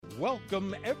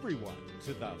Welcome, everyone,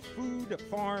 to the Food,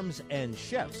 Farms, and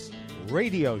Chefs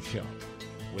radio show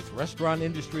with restaurant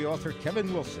industry author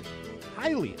Kevin Wilson,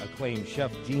 highly acclaimed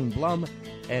chef Gene Blum,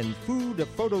 and food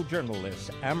photojournalist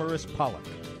Amaris Pollock.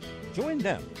 Join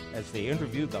them as they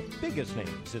interview the biggest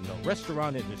names in the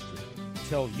restaurant industry,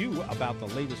 tell you about the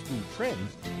latest food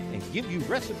trends, and give you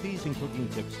recipes and cooking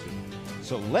tips too.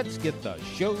 So let's get the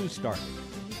show started.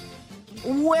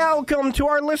 Welcome to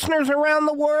our listeners around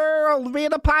the world via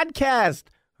the podcast,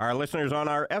 our listeners on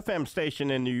our FM station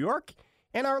in New York,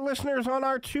 and our listeners on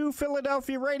our 2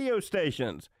 Philadelphia radio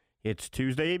stations. It's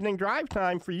Tuesday evening drive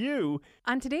time for you.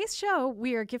 On today's show,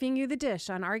 we are giving you the dish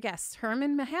on our guests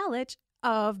Herman Mihalich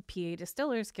of PA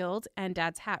Distillers Guild and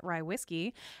Dad's Hat Rye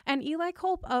Whiskey, and Eli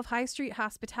Culp of High Street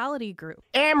Hospitality Group.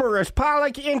 Amaris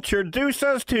Pollock, introduce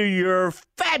us to your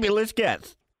fabulous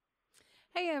guests.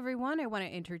 Hey everyone, I want to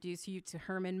introduce you to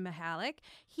Herman Mihalich.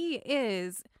 He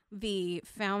is the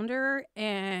founder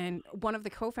and one of the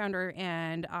co-founder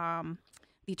and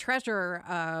the treasurer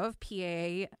of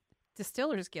PA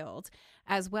Distillers Guild,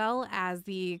 as well as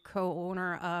the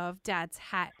co-owner of Dad's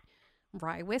Hat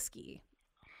Rye Whiskey.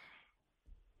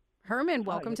 Herman,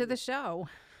 welcome to the show.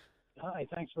 Hi,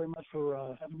 thanks very much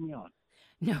for having me on.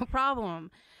 No problem.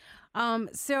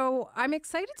 So I'm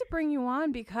excited to bring you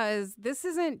on because this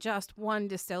isn't just one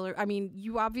distillery. I mean,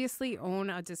 you obviously own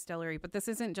a distillery, but this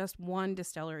isn't just one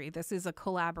distillery. This is a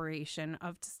collaboration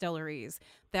of distilleries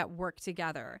that work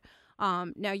together.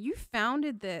 Now, you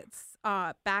founded this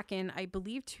back in, I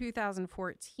believe,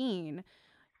 2014,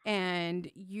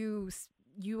 and you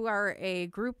are a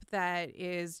group that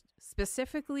is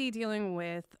specifically dealing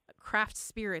with craft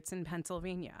spirits in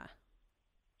Pennsylvania.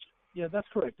 Yeah, that's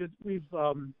correct.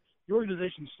 The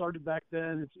organization started back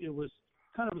then. It was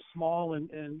kind of a small and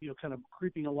kind of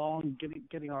creeping along,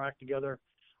 getting our act together.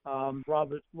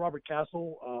 Robert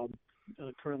Castle,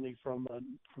 currently from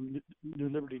New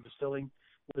Liberty Distilling,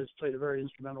 has played a very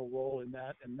instrumental role in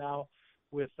that. And now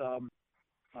with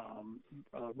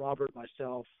Robert,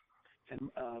 myself, and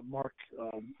Mark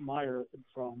Meyer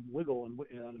from Wiggle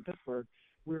in Pittsburgh,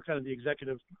 we were kind of the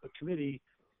executive committee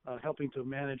helping to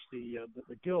manage the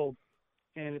guild.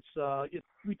 And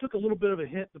we took a little bit of a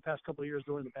hit the past couple of years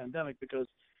during the pandemic because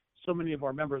so many of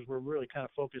our members were really kind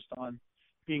of focused on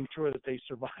being sure that they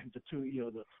survived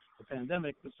the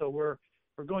pandemic. So we're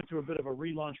going through a bit of a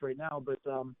relaunch right now. But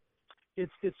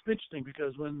it's interesting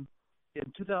because in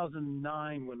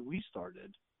 2009 when we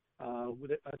started,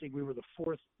 I think we were the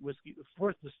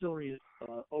fourth distillery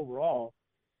overall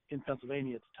in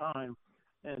Pennsylvania at the time,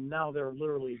 and now there are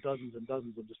literally dozens and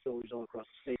dozens of distilleries all across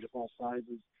the state of all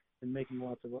sizes and making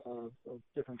lots of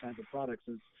different kinds of products.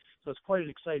 And so it's quite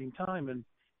an exciting time, and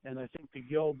I think the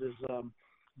guild is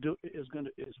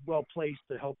well placed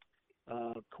to help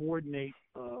coordinate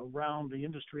around the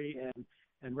industry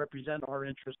and represent our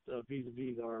interest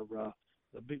vis-a-vis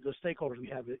the stakeholders we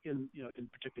have in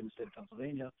particular in the state of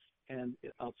Pennsylvania and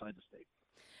outside the state.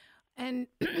 And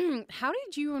how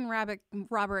did you and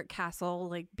Robert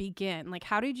Castle begin?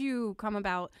 How did you come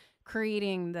about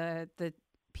creating the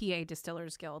PA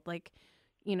Distillers Guild?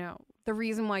 The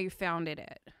reason why you founded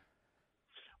it?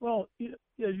 Well,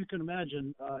 as you can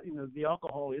imagine, the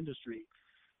alcohol industry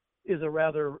is a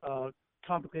rather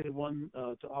complicated one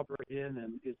to operate in,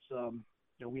 and it's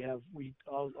we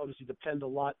obviously depend a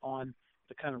lot on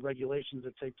the kind of regulations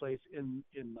that take place in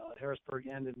Harrisburg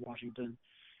and in Washington,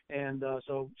 and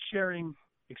so sharing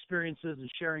experiences and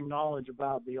sharing knowledge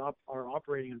about our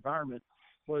operating environment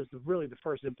was really the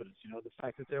first impetus. The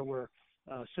fact that there were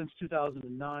since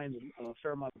 2009 a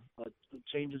fair amount of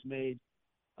changes made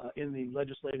in the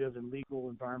legislative and legal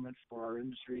environment for our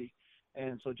industry,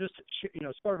 and so just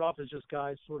started off as just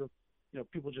guys sort of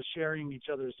people just sharing each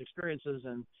other's experiences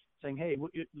and saying, hey,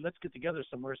 let's get together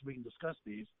somewhere so we can discuss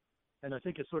these. And I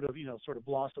think it sort of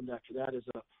blossomed after that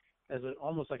as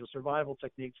almost like a survival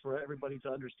technique for everybody to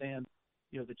understand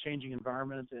the changing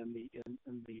environment and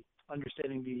the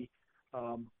understanding the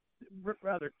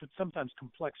rather sometimes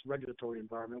complex regulatory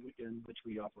environment in which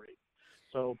we operate.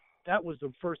 So that was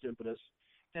the first impetus,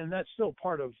 and that's still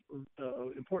part of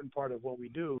important part of what we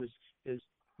do is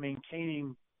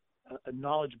maintaining a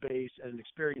knowledge base and an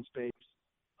experience base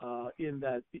in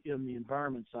the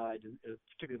environment side,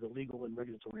 particularly the legal and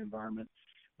regulatory environment.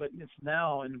 But it's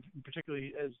now, and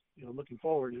particularly as looking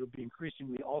forward, it'll be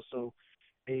increasingly also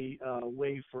a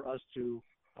way for us to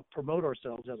promote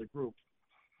ourselves as a group,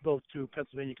 both to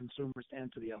Pennsylvania consumers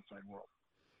and to the outside world.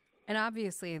 And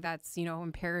obviously that's,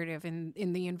 imperative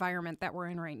in the environment that we're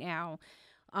in right now,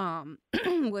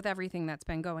 with everything that's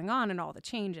been going on and all the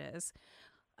changes.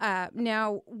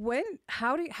 Now,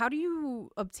 how do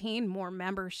you obtain more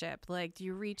membership? Like, do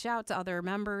you reach out to other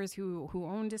members who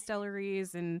own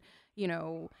distilleries and, you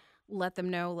know, let them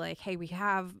know like, hey, we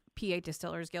have PA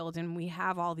Distillers Guild and we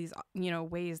have all these, you know,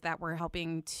 ways that we're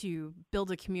helping to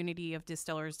build a community of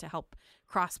distillers to help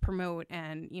cross promote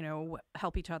and, you know,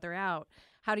 help each other out.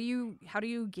 How do you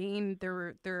gain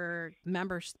their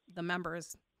members, the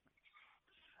members?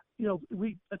 You know,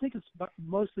 I think it's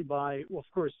mostly by, well,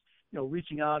 of course, you know,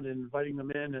 reaching out and inviting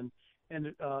them in,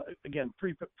 and again,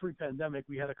 pre-pandemic,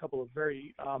 we had a couple of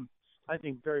very, I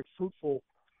think, very fruitful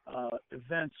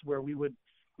events where we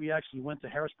actually went to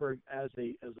Harrisburg as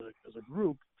a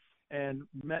group and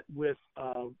met with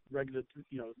the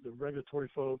regulatory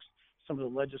folks, some of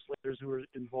the legislators who were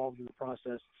involved in the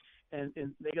process, and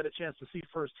they got a chance to see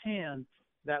firsthand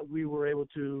that we were able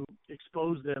to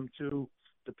expose them to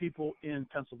the people in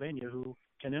Pennsylvania who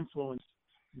can influence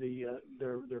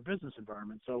their business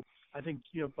environment. So I think,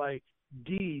 you know, by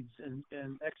deeds and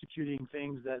executing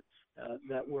things that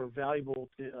were valuable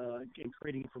in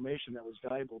creating information that was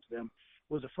valuable to them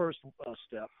was the first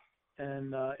step.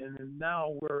 And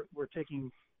now we're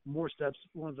taking more steps.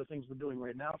 One of the things we're doing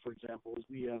right now, for example, is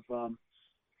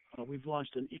we've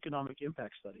launched an economic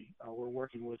impact study. We're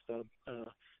working with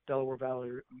Delaware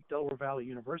Valley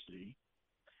University,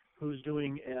 who's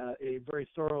doing a very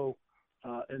thorough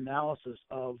analysis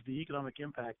of the economic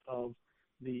impact of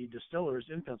the distillers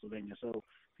in Pennsylvania. So,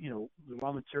 you know, the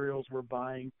raw materials we're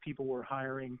buying, people we're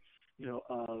hiring, you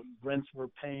know, rents we're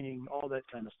paying, all that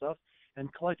kind of stuff,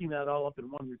 and collecting that all up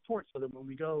in one report so that when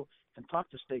we go and talk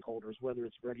to stakeholders, whether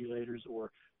it's regulators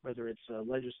or whether it's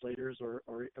legislators or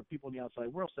people in the outside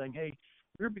world saying, hey,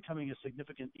 we're becoming a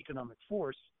significant economic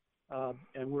force,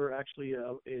 and we're actually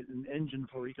an engine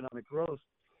for economic growth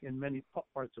in many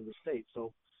parts of the state.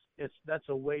 So that's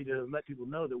a way to let people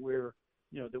know that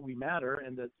that we matter,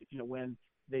 and that, you know, when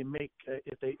they make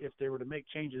if they were to make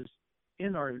changes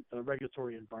in our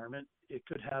regulatory environment, it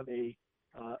could have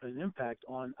an impact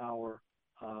on our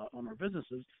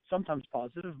businesses, sometimes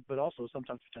positive, but also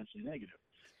sometimes potentially negative.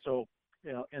 So,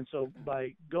 you know, and so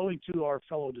by going to our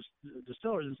fellow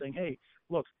distillers and saying, hey,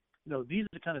 look, you know, these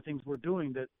are the kind of things we're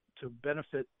doing that to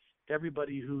benefit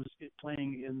everybody who's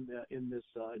playing in this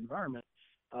environment,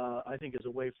 I think is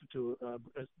a way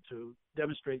to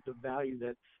demonstrate the value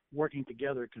that working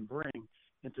together can bring,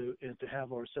 and to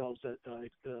have ourselves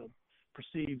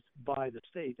perceived by the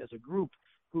state as a group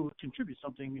who contributes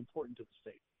something important to the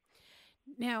state.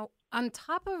 Now, on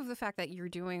top of the fact that you're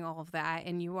doing all of that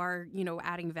and you are, you know,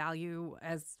 adding value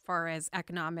as far as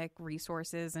economic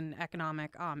resources and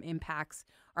economic impacts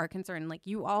are concerned, like,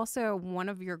 you also, one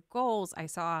of your goals I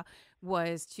saw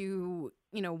was to,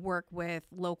 you know, work with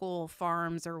local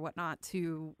farms or whatnot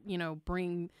to, you know,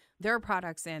 bring their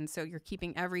products in. So you're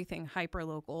keeping everything hyper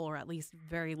local, or at least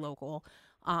very local,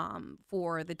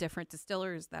 for the different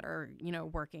distillers that are, you know,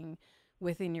 working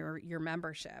within your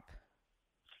membership.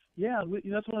 Yeah,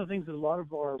 that's one of the things that a lot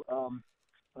of our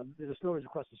the distilleries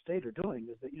across the state are doing,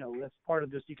 is that, you know, that's part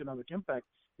of this economic impact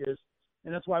is,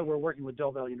 and that's why we're working with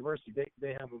Del Valle University.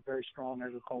 They have a very strong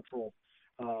agricultural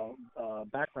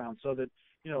background, so that,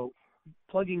 you know,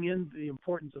 plugging in the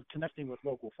importance of connecting with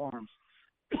local farms,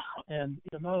 and,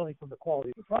 you know, not only from the quality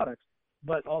of the products,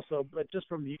 but just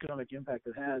from the economic impact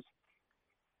it has,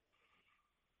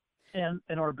 and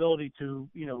our ability to,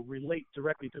 you know, relate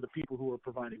directly to the people who are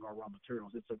providing our raw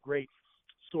materials. It's a great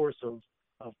source of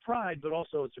pride, but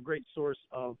also it's a great source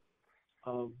of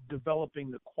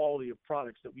developing the quality of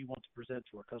products that we want to present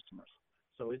to our customers.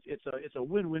 So it's a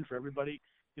win-win for everybody.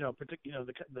 You know, particularly,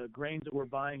 you know, the grains that we're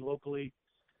buying locally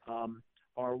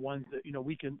are ones that, you know,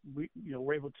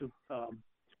 we're able to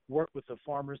work with the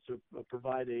farmers to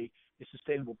provide a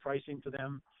sustainable pricing to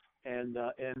them. And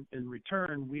in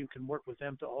return, we can work with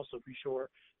them to also be sure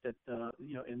that,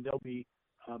 you know, and they'll be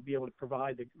able to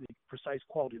provide the precise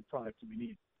quality of products that we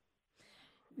need.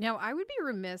 Now, I would be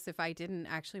remiss if I didn't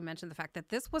actually mention the fact that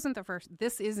this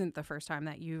isn't the first time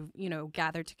that you've, you know,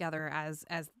 gathered together as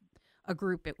a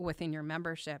group within your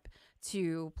membership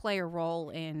to play a role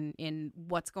in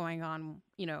what's going on,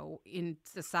 you know, in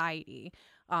society.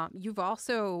 You've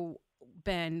also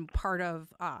been part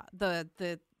of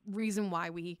the reason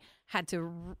why we had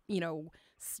to, you know,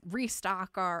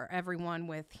 restock everyone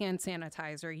with hand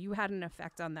sanitizer. You had an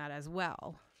effect on that as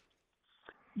well.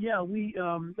 Yeah, we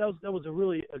that was a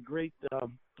really great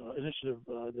initiative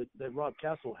that Rob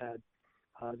Castle had.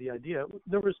 The idea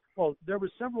there was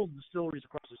several distilleries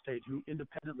across the state who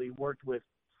independently worked with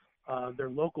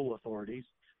their local authorities,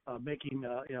 making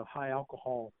you know, high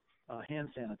alcohol hand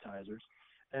sanitizers.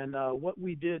 And what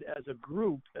we did as a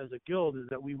group, as a guild, is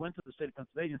that we went to the state of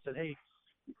Pennsylvania and said, hey,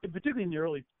 particularly in the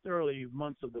early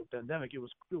months of the pandemic, it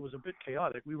was a bit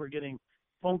chaotic. We were getting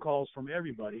phone calls from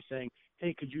everybody saying,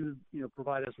 "Hey, could you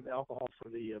provide us with alcohol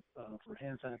for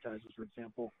hand sanitizers, for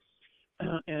example?"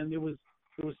 And it was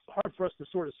hard for us to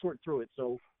sort through it.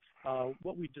 So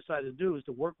what we decided to do is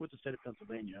to work with the state of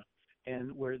Pennsylvania,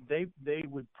 and where they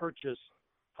would purchase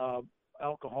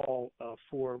alcohol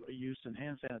for use in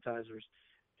hand sanitizers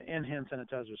and hand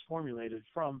sanitizers formulated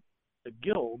from the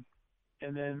guild,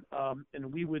 and then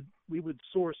and we would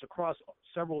source across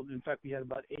several. In fact, we had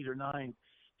about 8 or 9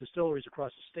 distilleries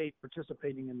across the state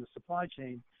participating in the supply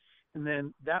chain, and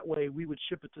then that way we would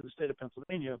ship it to the state of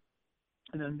Pennsylvania,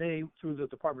 and then they, through the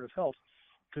Department of Health,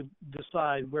 could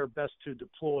decide where best to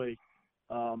deploy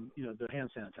the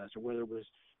hand sanitizer, whether it was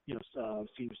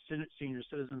senior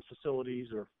citizens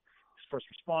facilities or first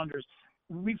responders.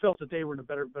 We felt that they were in a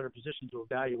better position to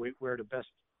evaluate where to best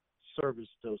service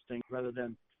those things, rather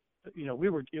than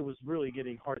it was really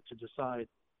getting hard to decide.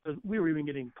 We were even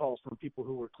getting calls from people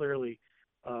who were clearly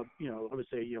I would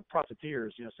say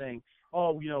profiteers, saying,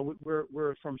 "Oh,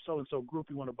 we're from so and so group,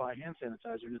 we want to buy hand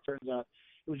sanitizer," and it turns out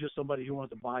it was just somebody who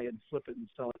wanted to buy it and flip it and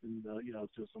sell it and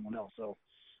to someone else. So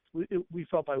we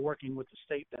felt by working with the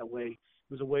state that way,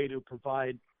 it was a way to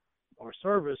provide our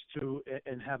service to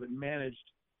and have it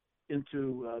managed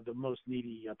into the most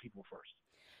needy people first.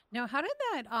 Now, how did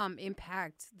that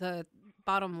impact the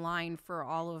bottom line for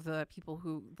all of the people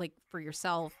who, like, for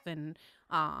yourself and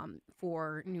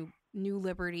for New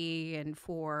Liberty and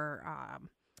for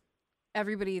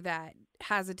everybody that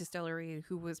has a distillery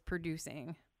who was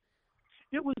producing?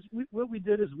 It was what we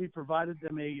did is we provided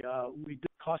them we did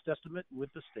a cost estimate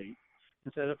with the state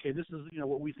and said, okay, this is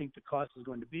what we think the cost is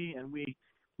going to be, and we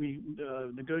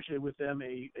negotiated with them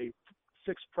a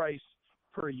fixed price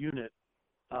per unit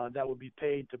that would be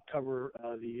paid to cover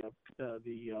the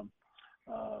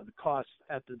costs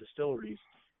at the distilleries,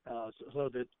 so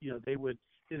that they would.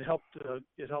 It helped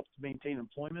maintain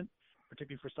employment,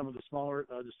 particularly for some of the smaller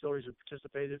distilleries who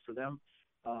participated for them,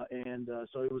 and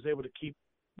so it was able to keep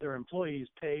their employees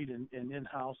paid and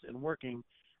in-house and working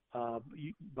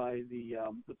by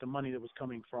with the money that was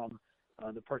coming from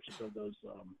the purchase of those.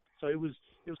 So it was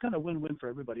kind of win-win for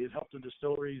everybody. It helped the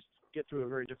distilleries get through a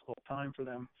very difficult time for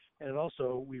them, and it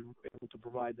also, we were able to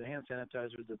provide the hand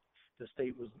sanitizer that the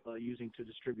state was using to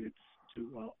distribute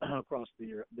to across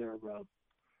their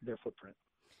footprint.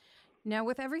 Now,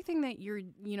 with everything that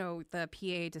the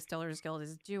PA Distillers Guild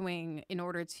is doing in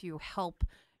order to help,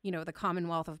 the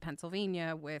Commonwealth of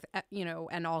Pennsylvania with,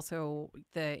 and also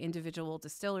the individual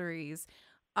distilleries,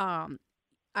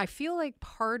 I feel like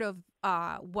part of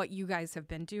what you guys have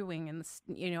been doing and,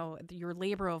 your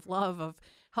labor of love of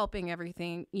helping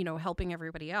everybody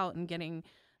out and getting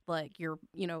like your,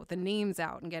 the names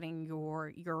out and getting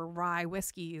your rye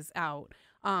whiskeys out.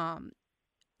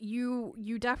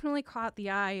 You definitely caught the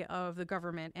eye of the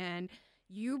government, and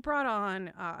you brought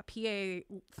on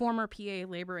former PA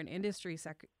Labor and Industry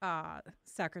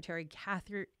Secretary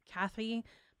Kathy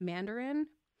Mandarino.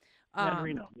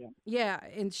 Yeah. Yeah,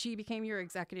 and she became your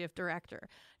executive director.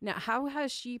 Now, how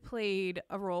has she played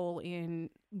a role in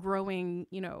growing,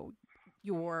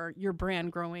 your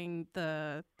brand, growing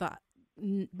the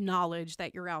knowledge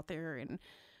that you're out there and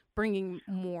bringing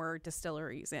more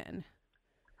distilleries in?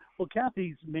 Well,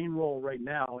 Kathy's main role right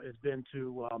now has been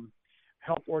to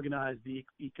help organize the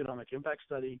economic impact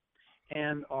study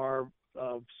and our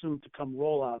soon-to-come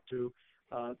rollout to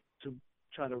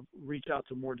try to reach out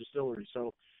to more distilleries.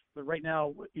 So, but right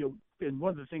now, and one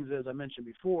of the things, as I mentioned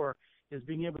before, is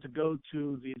being able to go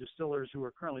to the distillers who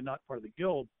are currently not part of the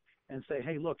guild and say,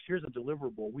 hey, look, here's a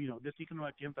deliverable. This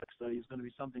economic impact study is going to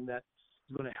be something that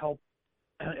is going to help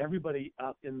everybody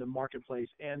out in the marketplace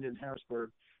and in Harrisburg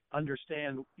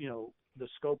understand, the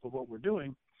scope of what we're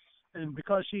doing. And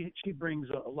because she brings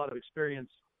a lot of experience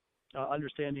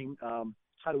understanding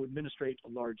how to administrate a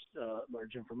large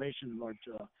information, large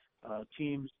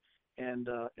teams, and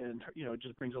it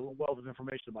just brings a wealth of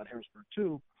information about Harrisburg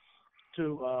too,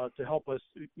 to help us,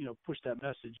 push that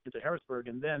message into Harrisburg,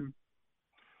 and then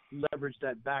leverage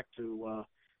that back to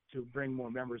bring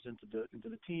more members into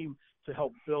the team to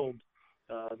help build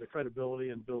the credibility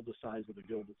and build the size of the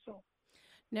guild itself.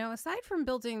 Now, aside from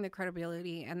building the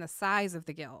credibility and the size of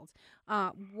the guild,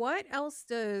 what else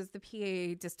does the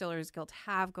PA Distillers Guild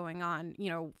have going on,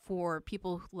 for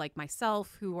people like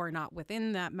myself who are not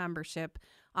within that membership?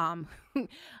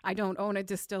 I don't own a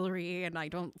distillery and I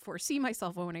don't foresee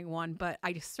myself owning one, but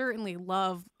I certainly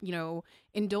love,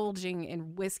 indulging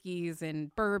in whiskeys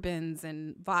and bourbons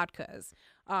and vodkas.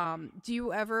 Do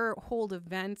you ever hold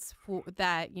events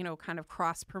that, kind of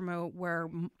cross promote where,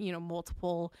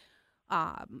 multiple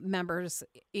members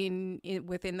in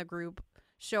within the group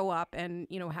show up and,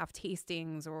 you know, have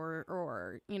tastings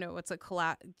or you know, it's a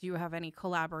do you have any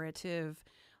collaborative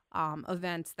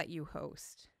events that you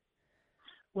host?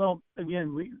 Well,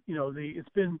 again, it's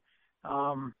been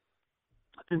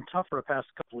tough for the past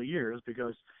couple of years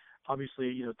because obviously,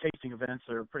 you know, tasting events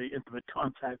are pretty intimate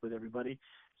contact with everybody,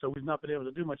 so we've not been able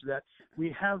to do much of that.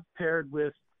 We have paired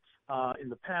with, in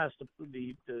the past,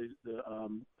 the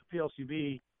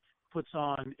PLCB puts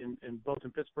on in both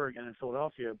in Pittsburgh and in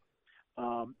Philadelphia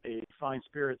a fine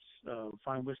spirits,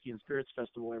 fine whiskey and spirits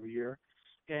festival every year,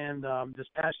 and this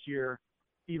past year,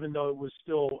 even though it was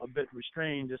still a bit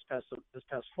restrained this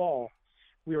past fall,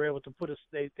 we were able to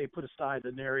they put aside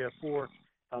an area for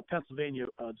Pennsylvania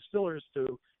distillers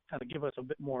to kind of give us a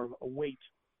bit more of a weight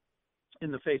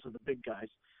in the face of the big guys,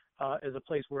 as a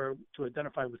place where to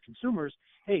identify with consumers.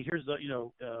 Hey, here's the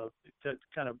to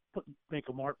kind of make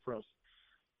a mark for us.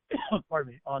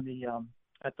 Pardon me, on the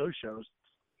at those shows.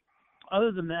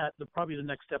 Other than that, probably the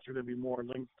next steps are going to be more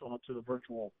linked to the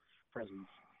virtual presence.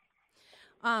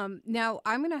 Now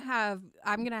I'm gonna have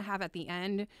at the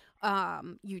end,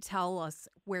 you tell us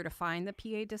where to find the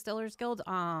PA Distillers Guild,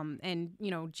 and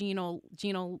you know, Gene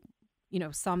will you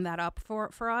know, sum that up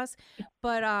for us.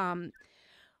 But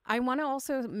I want to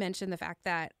also mention the fact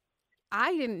that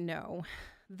I didn't know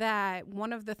that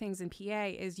one of the things in PA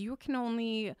is you can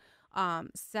only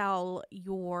sell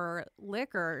your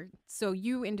liquor. So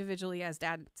you individually, as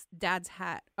Dad's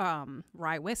Hat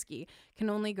rye whiskey, can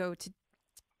only go to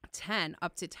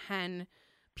up to 10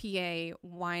 PA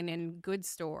wine and goods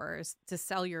stores to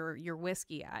sell your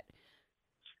whiskey at.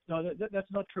 No,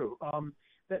 that's not true.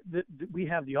 We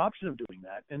have the option of doing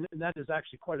that, and that is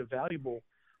actually quite a valuable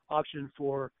option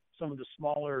for some of the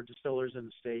smaller distillers in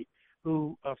the state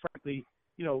who, frankly,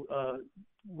 you know,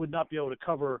 would not be able to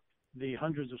cover the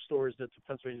hundreds of stores that the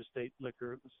Pennsylvania State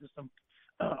Liquor System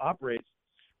operates.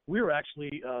 We're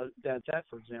actually, Dad's Hat,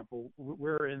 for example,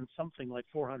 we're in something like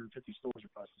 450 stores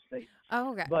across the state.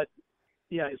 Oh, okay. But,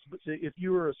 yeah, if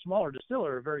you were a smaller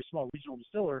distiller, a very small regional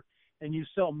distiller, and you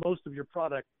sell most of your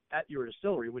product at your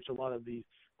distillery, which a lot of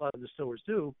distillers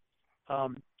do,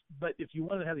 but if you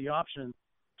want to have the option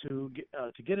to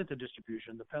get into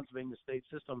distribution, the Pennsylvania State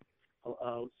System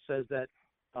says that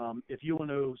if you want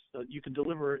to, you can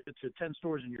deliver it to 10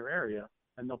 stores in your area,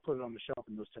 and they'll put it on the shelf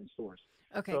in those 10 stores.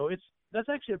 Okay. So that's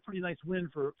actually a pretty nice win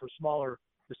for smaller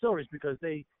distilleries, because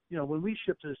they, you know, when we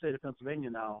ship to the state of Pennsylvania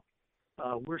now,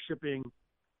 we're shipping,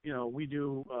 you know, we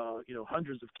do, you know,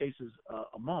 hundreds of cases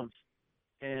a month,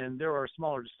 and there are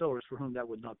smaller distillers for whom that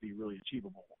would not be really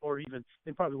achievable, or even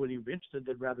they probably wouldn't even be interested.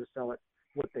 They'd rather sell it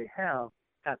what they have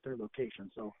at their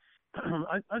location. So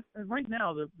right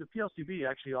now, the PLCB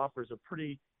actually offers a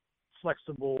pretty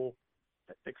flexible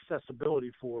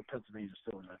accessibility for Pennsylvania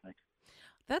distillers, I think.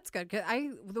 That's good. 'Cause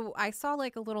I saw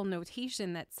like a little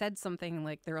notation that said something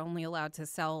like they're only allowed to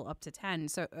sell up to 10,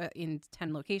 so in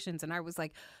 10 locations, and I was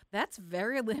like, that's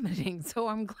very limiting. So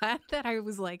I'm glad that I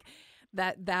was like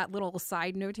that little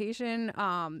side notation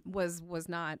was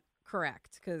not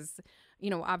correct, because, you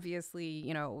know, obviously,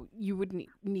 you know, you would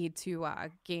need to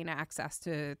gain access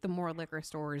to the more liquor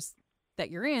stores that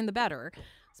you're in, the better,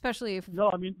 especially if.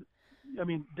 No, I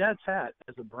mean, Dad's Hat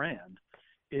as a brand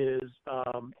is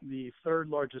the third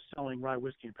largest selling rye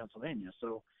whiskey in Pennsylvania.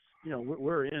 So, you know,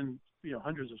 we're in, you know,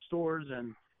 hundreds of stores,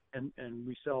 and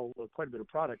we sell quite a bit of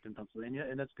product in Pennsylvania,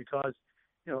 and that's because,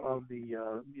 you know, of the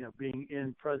you know,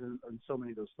 being present in so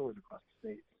many of those stores across the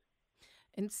state.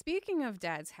 And speaking of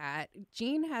Dad's Hat,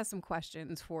 Gene has some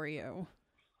questions for you.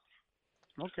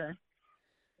 Okay.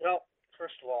 Well,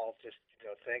 first of all, just, you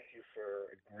know, thank you for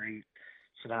a great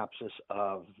synopsis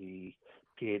of the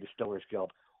PA Distillers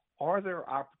Guild. Are there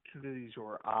opportunities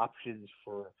or options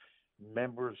for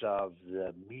members of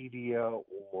the media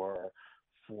or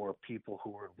for people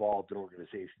who are involved in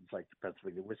organizations like the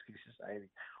Pennsylvania Whiskey Society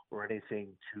or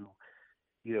anything to,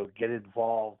 you know, get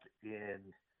involved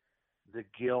in the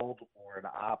guild, or an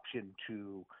option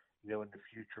to, you know, in the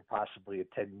future possibly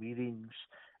attend meetings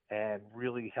and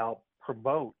really help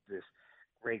promote this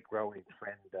great growing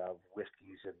trend of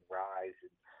whiskeys and ryes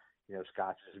and, you know,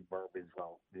 scotches and bourbons?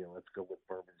 Well, you know, let's go with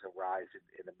bourbons and ryes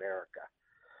in America.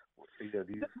 You know,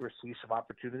 do you foresee some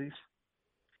opportunities?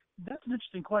 That's an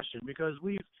interesting question, because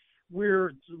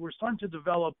we're starting to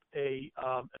develop a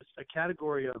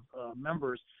category of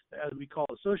members, as we call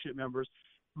associate members,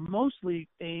 mostly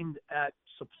aimed at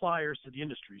suppliers to the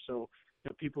industry. So, you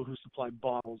know, people who supply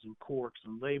bottles and corks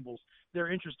and labels,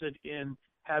 they're interested in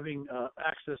having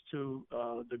access to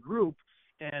the group,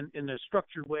 and in a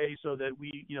structured way, so that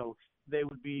we, you know, they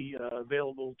would be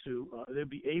available to, they'd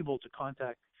be able to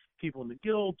contact people in the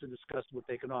guild to discuss what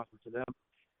they can offer to them.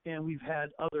 And we've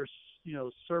had other,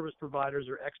 service providers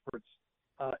or experts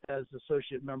as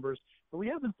associate members, but we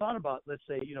haven't thought about, let's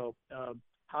say,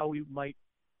 how we might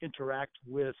interact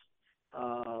with,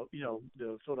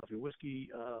 the Philadelphia Whiskey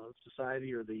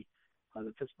Society or the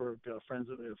Pittsburgh Friends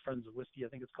of Whiskey, I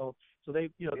think it's called. So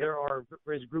there are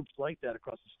various groups like that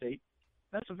across the state.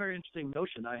 That's a very interesting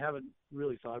notion. I haven't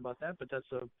really thought about that, but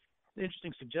that's an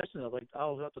interesting suggestion.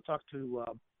 I'll have to talk to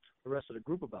the rest of the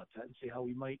group about that and see how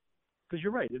we might. Because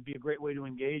you're right, it'd be a great way to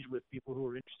engage with people who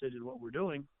are interested in what we're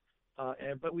doing.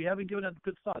 But we haven't given that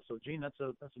good thought. So, Gene, that's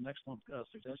an excellent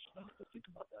suggestion. I'll have to think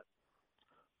about that.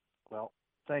 Well,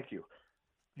 thank you.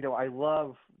 I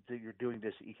love that you're doing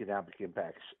this economic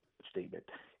impacts statement.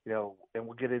 And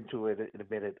we'll get into it in a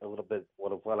minute, a little bit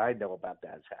of what I know about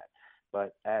Dad's Hat.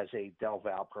 But as a Del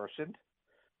Val person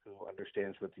who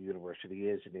understands what the university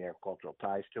is and the agricultural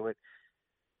ties to it,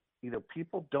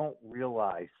 people don't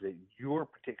realize that your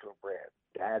particular brand,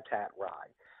 Dad's Hat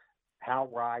Rye, how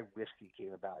rye whiskey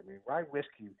came about. I mean, rye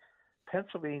whiskey,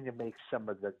 Pennsylvania makes some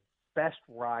of the best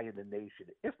rye in the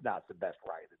nation, if not the best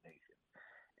rye in the nation.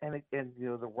 And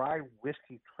the rye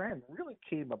whiskey trend really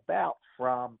came about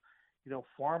from,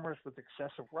 farmers with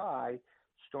excessive rye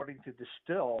starting to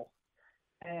distill.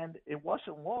 And it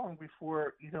wasn't long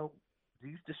before,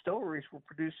 these distilleries were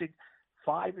producing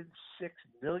 5 and 6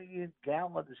 million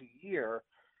gallons a year.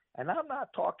 And I'm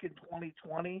not talking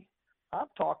 2020. I'm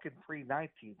talking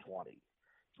pre-1920.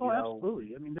 Oh,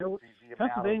 absolutely. I mean,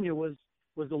 Pennsylvania was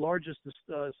the largest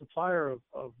supplier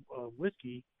of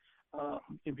whiskey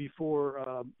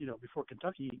before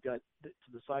Kentucky got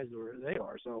to the size where they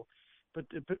are. So, but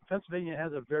Pennsylvania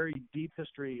has a very deep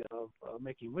history of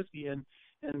making whiskey, and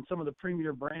some of the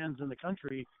premier brands in the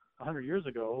country 100 years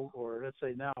ago, or let's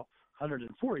say now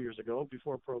 104 years ago,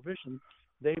 before Prohibition,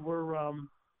 they were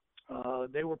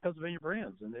Pennsylvania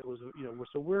brands, and it was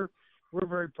so we're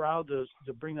very proud to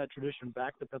bring that tradition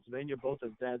back to Pennsylvania, both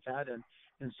as Dad's Hat and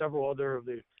several other of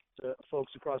the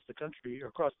folks across the country,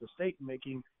 across the state,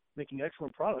 making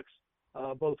excellent products,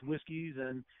 both whiskeys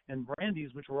and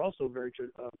brandies, which were also very,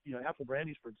 apple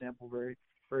brandies, for example, very,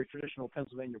 very traditional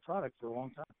Pennsylvania product for a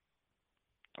long time.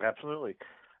 Absolutely.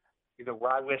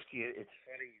 Rye whiskey, it's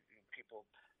funny, people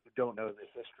who don't know the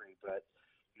history, but,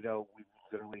 we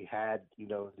literally had, the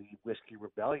Whiskey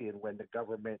Rebellion when the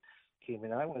government came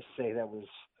in. I want to say that was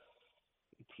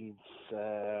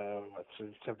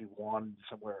 1871,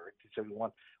 somewhere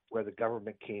 1871, where the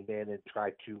government came in and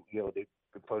tried to, they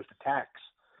imposed a tax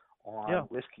on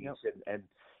whiskeys, and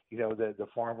the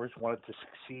farmers wanted to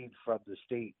succeed from the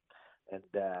state and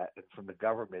from the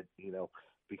government,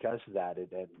 because of that,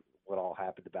 and what all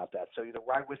happened about that. So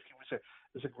rye whiskey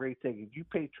was a great thing, and you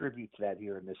pay tribute to that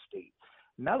here in this state.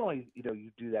 Not only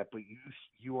you do that, but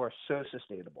you are so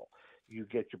sustainable. You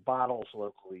get your bottles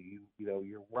locally.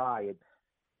 Your rye. And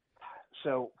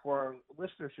so for our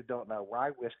listeners who don't know,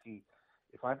 rye whiskey,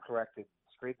 if I'm correct, and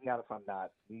straighten me out if I'm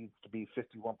not, needs to be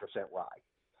 51% rye.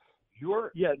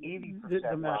 You're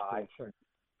 80% rye. Sure.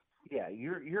 Yeah,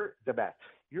 you're the best.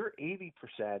 You're 80%,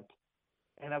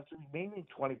 and of the remaining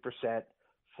 20%,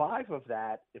 5 of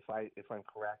that, if I'm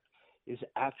correct, is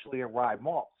actually a rye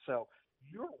malt. So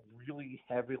you're really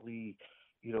heavily,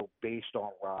 based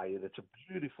on rye, and it's a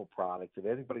beautiful product. And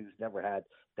anybody who's never had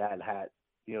that hat,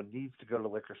 needs to go to the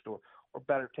liquor store, or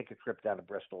better take a trip down to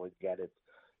Bristol and get it.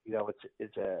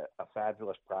 It's a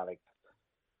fabulous product.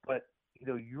 But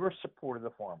you're supporting the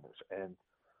farmers, and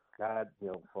God,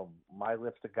 from my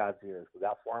lips to God's ears,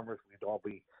 without farmers, we'd all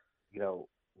be,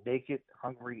 naked,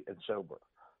 hungry, and sober.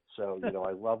 So,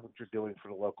 I love what you're doing for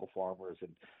the local farmers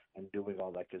and doing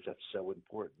all that, because that's so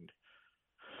important.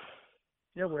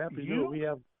 Yeah, we're happy to do it. We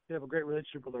have a great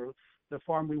relationship with the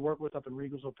farm we work with up in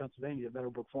Riegelsville, Pennsylvania,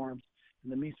 Meadowbrook Farms,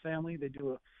 and the Meese family. They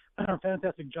do a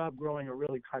fantastic job growing a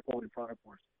really high quality product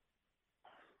for us.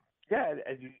 Yeah,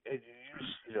 and you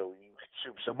use, you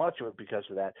consume so much of it because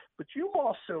of that. But you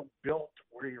also built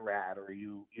where you're at, or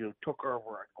you took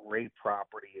over a great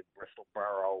property in Bristol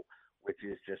Borough, which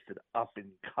is just an up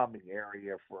and coming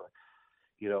area for,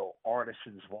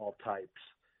 artisans of all types.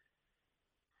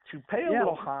 To pay a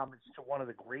little homage to one of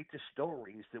the great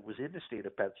distilleries that was in the state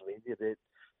of Pennsylvania that,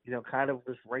 kind of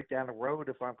was right down the road,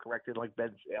 if I'm correct, in like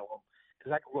Bensalem,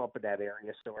 because I grew up in that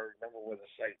area, so I remember where the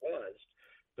site was.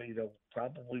 But,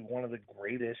 probably one of the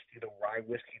greatest, rye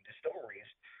whiskey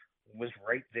distilleries was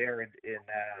right there in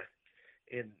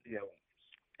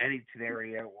Eddington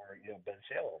area or,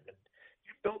 Bensalem. And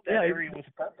you built that area with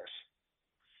a purpose.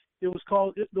 It was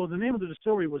called, the name of the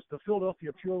distillery was the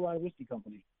Philadelphia Pure Rye Whiskey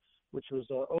Company. which was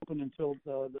open until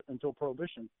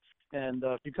Prohibition. And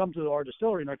if you come to our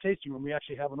distillery in our tasting room, we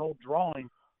actually have an old drawing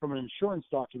from an insurance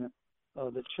document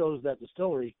that shows that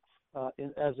distillery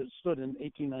as it stood in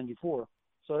 1894.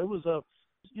 So it was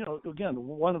again,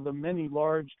 one of the many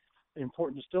large,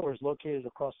 important distillers located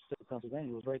across the state of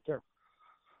Pennsylvania. It was right there.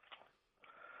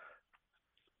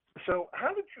 So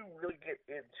how did you really get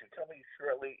into, tell me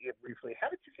shortly and briefly, how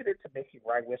did you get into making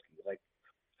rye whiskey? Like,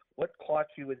 what caught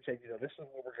you and said, this is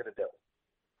what we're going to do?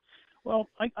 Well,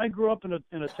 I grew up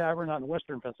in a tavern out in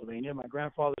western Pennsylvania. My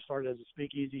grandfather started as a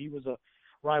speakeasy. He was a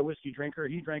rye whiskey drinker.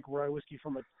 He drank rye whiskey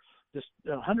from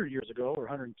 100 years ago or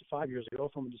 105 years ago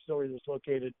from a distillery that was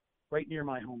located right near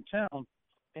my hometown.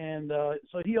 And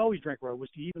so he always drank rye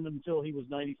whiskey, even until he was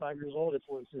 95 years old. It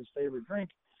was his favorite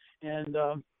drink. And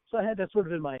so I had that sort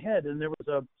of in my head. And there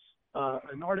was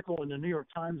an article in the New York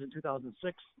Times in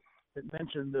 2006 that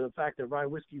mentioned the fact that rye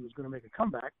whiskey was going to make a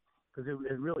comeback because it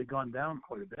had really gone down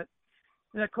quite a bit.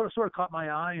 And that sort of caught my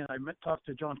eye, and I talked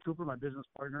to John Cooper, my business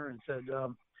partner, and said,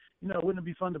 wouldn't it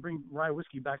be fun to bring rye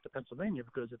whiskey back to Pennsylvania?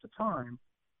 Because at the time,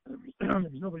 there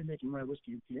was nobody making rye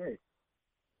whiskey in PA.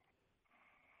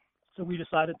 So we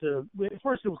decided at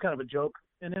first it was kind of a joke,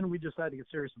 and then we decided to get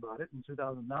serious about it. In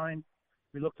 2009,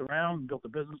 we looked around, built a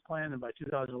business plan, and by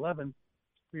 2011,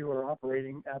 we were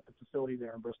operating at the facility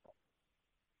there in Bristol.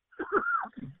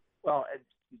 Well,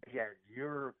 again,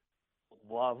 your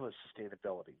love of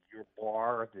sustainability, your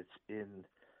bar that's in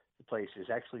the place is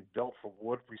actually built from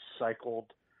wood recycled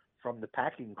from the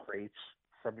packing crates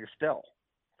from your still.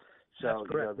 So,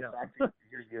 that's correct, the fact that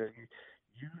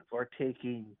you are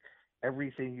taking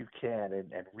everything you can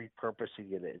and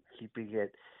repurposing it and keeping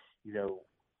it,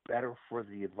 better for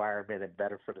the environment and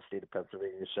better for the state of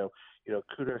Pennsylvania. So,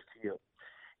 kudos to you.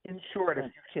 In short, if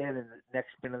you can, in the next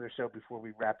minute or so before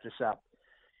we wrap this up,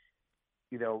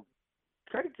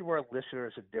 try to give our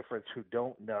listeners a difference who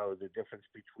don't know the difference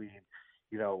between,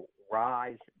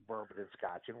 rye, bourbon, and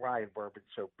Scotch. And rye and bourbon,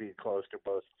 so being close, they're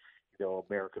both,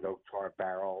 American oak tar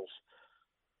barrels.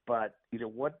 But,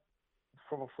 what,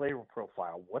 from a flavor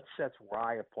profile, what sets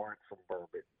rye apart from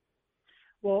bourbon?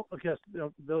 Well, yes,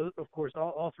 those, of course,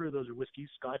 all three of those are whiskeys.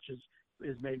 Scotch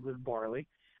is made with barley,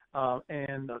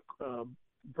 and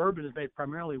bourbon is made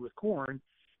primarily with corn,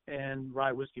 and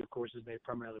rye whiskey, of course, is made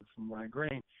primarily from rye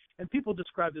grain. And people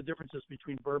describe the differences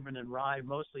between bourbon and rye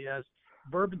mostly as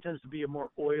bourbon tends to be a more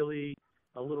oily,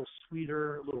 a little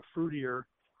sweeter, a little fruitier,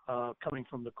 coming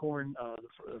from the corn,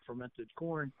 the fermented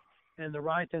corn, and the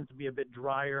rye tends to be a bit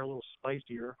drier, a little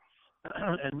spicier,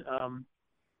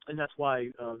 and that's why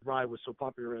rye was so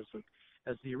popular as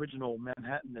the original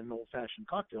Manhattan and old-fashioned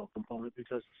cocktail component,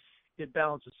 because it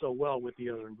balances so well with the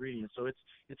other ingredients. So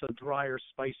it's a drier,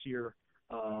 spicier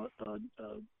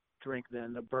drink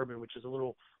than a bourbon, which is a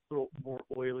little more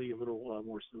oily, a little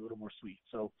more sweet.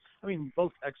 So I mean,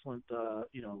 both excellent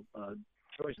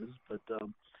choices, but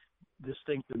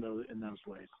distinct in those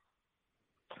ways.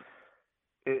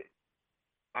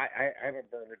 I'm a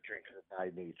bourbon drinker by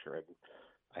nature, and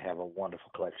I have a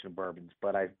wonderful collection of bourbons,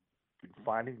 but I've been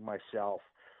finding myself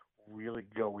really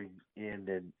going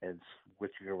in and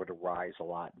switching over to ryes a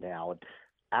lot now, and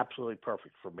absolutely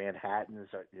perfect for Manhattans.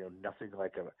 Nothing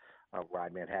like a rye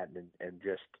Manhattan, and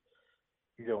just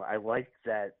I like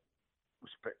that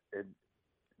it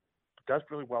does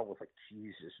really well with like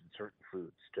cheeses and certain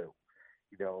foods too.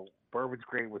 Bourbon's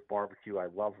great with barbecue. I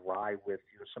love rye with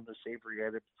some of the savory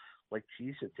items like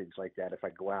cheese and things like that. If I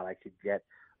go out, I could get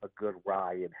a good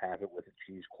rye and have it with a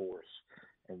cheese course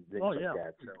and things like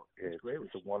that. So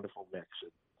it's a wonderful mix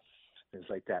and things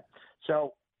like that.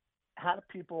 So how do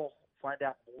people find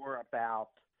out more about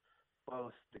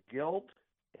both the Guild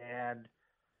and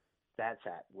Dad's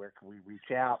Hat? Where can we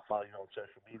reach out, follow you on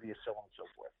social media, so on and so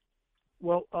forth?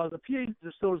 Well, the PA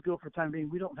Distillers Guild, for the time being,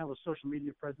 we don't have a social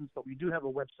media presence, but we do have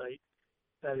a website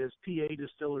that is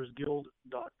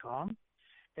padistillersguild.com.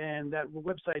 And that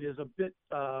website is a bit,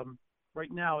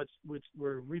 right now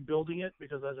we're rebuilding it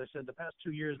because, as I said, the past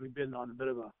 2 years we've been on a bit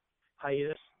of a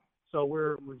hiatus. So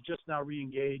we've just now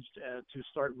re-engaged to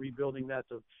start rebuilding that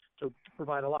to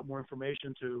provide a lot more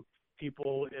information to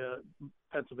people in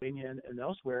Pennsylvania and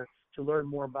elsewhere to learn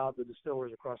more about the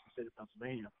distillers across the state of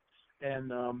Pennsylvania.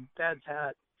 And Dad's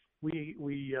Hat, we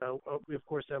of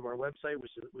course have our website,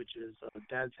 which is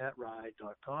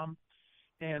dadshatrye.com,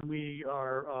 and we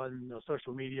are on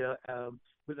social media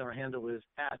with our handle is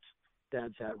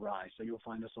 @dadshatrye. So you'll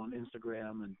find us on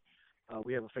Instagram, and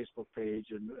we have a Facebook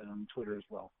page and on Twitter as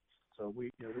well. So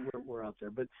we're out there.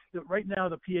 But right now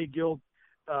the PA Guild,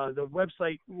 the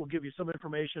website will give you some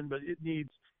information, but it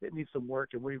needs some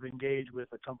work, and we've engaged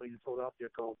with a company in Philadelphia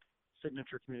called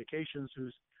Signature Communications,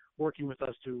 who's working with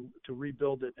us to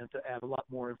rebuild it and to add a lot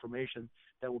more information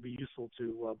that will be useful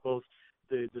to both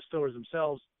the distillers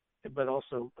themselves, but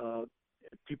also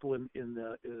people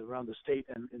around the state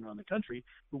and around the country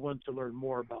who want to learn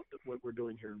more about what we're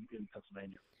doing here in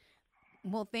Pennsylvania.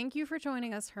 Well, thank you for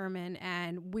joining us, Herman,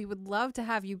 and we would love to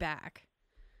have you back.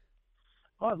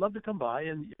 Oh, I'd love to come by,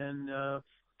 and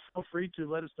feel free to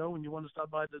let us know when you want to stop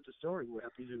by the distillery. We're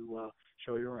happy to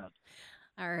show you around.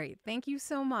 All right. Thank you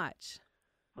so much.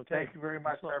 Okay. Thank you very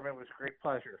much, Herman. It was a great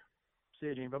pleasure. See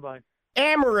you, Gene. Bye-bye.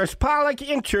 Amaris Pollock,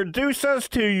 introduce us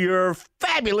to your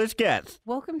fabulous guest.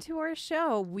 Welcome to our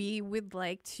show. We would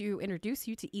like to introduce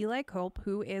you to Eli Culp,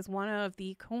 who is one of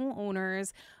the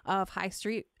co-owners of High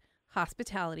Street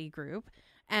Hospitality Group,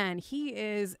 and he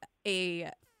is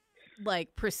a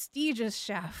prestigious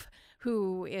chef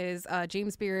who is a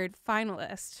James Beard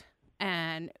finalist.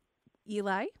 And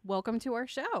Eli, welcome to our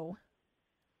show.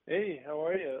 Hey, how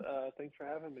are you? Thanks for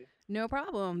having me. No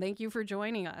problem. Thank you for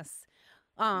joining us.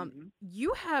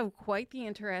 You have quite the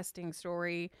interesting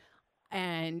story.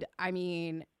 And I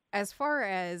mean, as far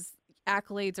as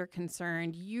accolades are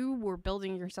concerned, you were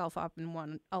building yourself up and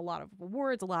won a lot of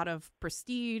awards, a lot of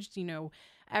prestige. You know,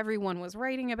 everyone was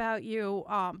writing about you.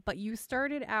 But you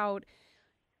started out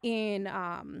in,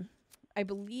 I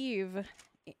believe,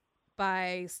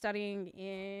 by studying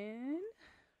in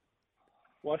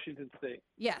Washington State.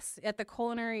 Yes, at the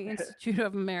Culinary Institute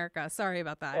of America. Sorry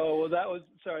about that. Oh, well, that was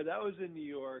in New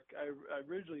York. I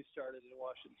originally started in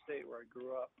Washington State where I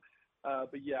grew up.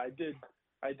 But yeah, I did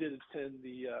attend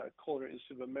the Culinary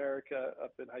Institute of America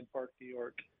up in Hyde Park, New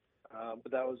York.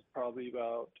 But that was probably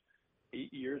about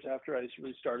 8 years after I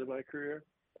really started my career,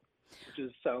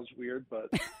 which sounds weird,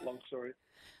 but long story.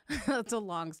 That's a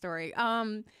long story.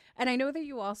 And I know that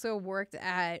you also worked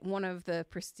at one of the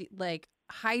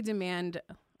high demand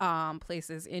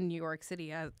places in New York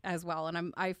City as well.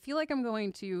 And I feel like I'm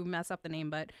going to mess up the name,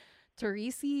 but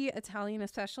Teresi Italian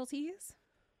Specialties.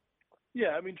 Yeah,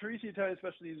 I mean, Teresi Italian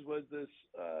Specialties was this.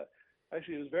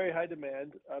 Actually, it was very high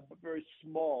demand, but very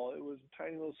small. It was a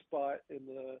tiny little spot in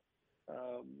the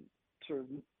sort of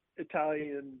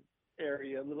Italian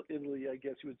area, Little Italy, I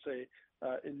guess you would say,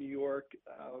 in New York.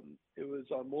 It was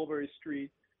on Mulberry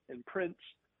Street in Prince.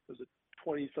 It was a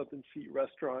 20-something seat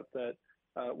restaurant that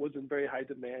was in very high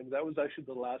demand. That was actually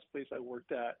the last place I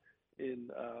worked at in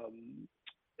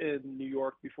New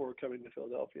York before coming to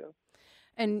Philadelphia.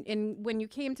 And when you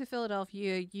came to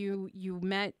Philadelphia, you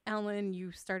met Ellen.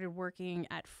 You started working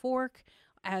at Fork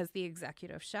as the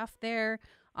executive chef there.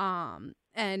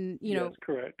 And you know, that's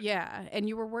correct. Yeah, and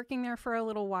you were working there for a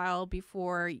little while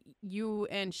before you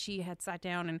and she had sat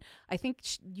down, and I think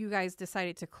you guys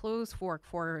decided to close Fork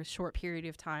for a short period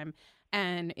of time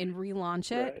and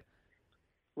relaunch it.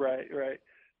 Right.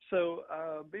 So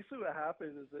basically what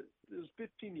happened is that it was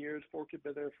 15 years. Fork had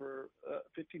been there for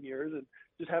 15 years, and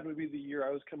just happened to be the year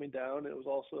I was coming down. It was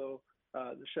also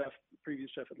the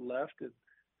previous chef had left. And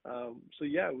so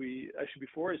yeah, we actually,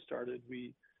 before I started,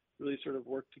 we really sort of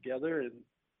worked together, and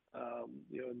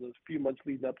in the few months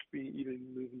leading up to me even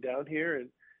moving down here,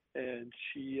 and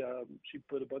she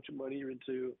put a bunch of money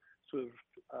into sort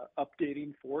of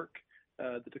updating Fork,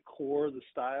 the decor, the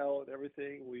style, and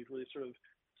everything. We really sort of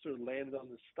landed on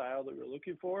the style that we were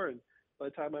looking for. And by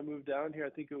the time I moved down here, I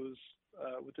think it was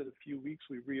within a few weeks,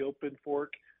 we reopened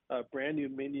Fork, brand new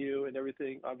menu and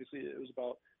everything. Obviously, it was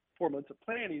about 4 months of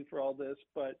planning for all this,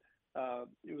 but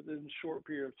within a short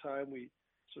period of time, we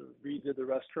sort of redid the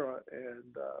restaurant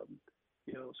and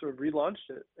sort of relaunched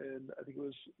it. And I think it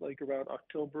was like around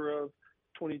October of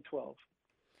 2012.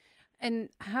 And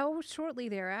how shortly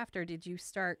thereafter did you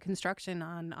start construction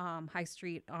on High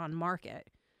Street on Market?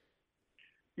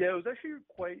 Yeah, it was actually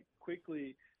quite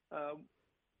quickly.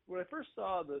 When I first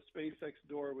saw the space next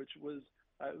door, which was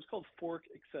it was called Fork,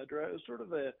 etc. It was sort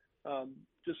of a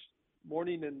just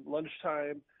morning and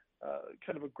lunchtime,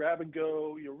 kind of a grab and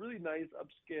go, really nice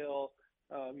upscale,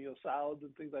 salads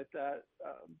and things like that.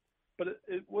 But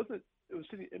it wasn't. It was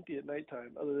sitting empty at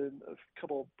nighttime, other than a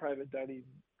couple of private dining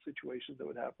situations that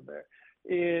would happen there.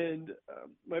 And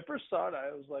when I first saw it,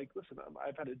 I was like, listen,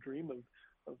 I've had a dream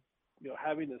of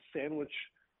having a sandwich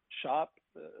shop.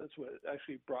 That's what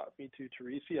actually brought me to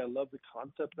Teresi. I love the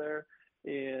concept there,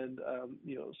 and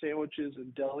sandwiches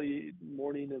and deli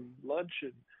morning and lunch,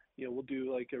 and we'll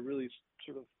do like a really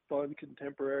sort of fun,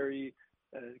 contemporary,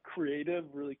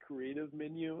 really creative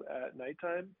menu at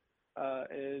nighttime.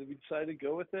 And we decided to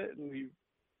go with it, and we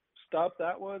stopped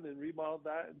that one and remodeled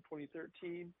that in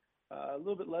 2013, a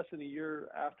little bit less than a year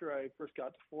after I first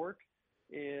got to Fork.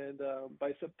 And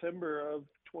by September of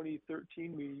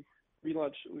 2013, we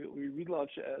relaunched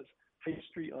it as High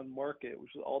Street on Market,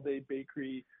 which is an all-day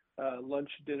bakery lunch,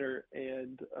 dinner,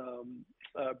 and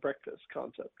breakfast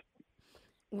concept.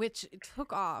 Which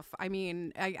took off. I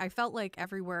mean, I felt like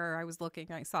everywhere I was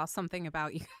looking, I saw something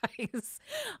about you guys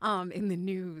in the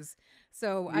news.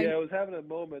 So I was having a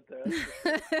moment there.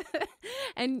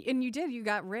 and you did. You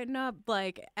got written up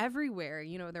like everywhere.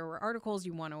 You know, there were articles.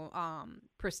 You won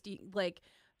prestige, like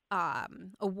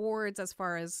awards as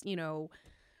far as, you know,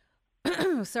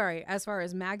 sorry, as far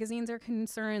as magazines are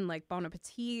concerned, like Bon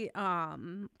Appetit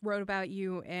wrote about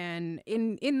you, and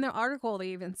in the article they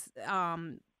even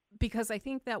because I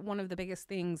think that one of the biggest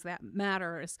things that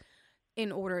matters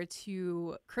in order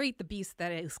to create the beast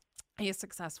that is a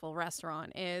successful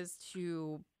restaurant is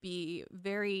to be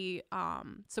very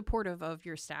supportive of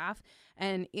your staff.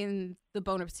 And in the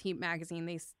Bon Appetit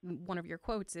magazine, one of your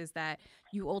quotes is that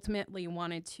you ultimately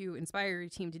wanted to inspire your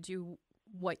team to do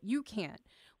what you can't,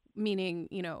 meaning,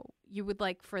 you know, you would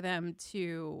like for them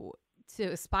to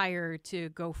aspire to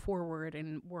go forward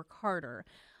and work harder.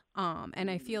 And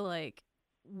I feel like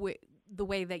the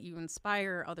way that you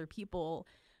inspire other people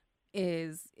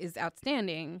is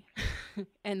outstanding.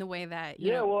 And the way that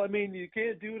you know, well, I mean, you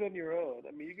can't do it on your own.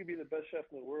 I mean, you can be the best chef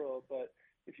in the world, but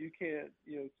if you can't,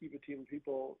 you know, keep a team of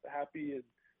people happy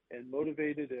and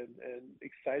motivated and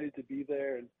excited to be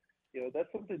there, and you know, that's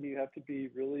something you have to be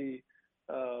really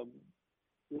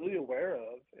really aware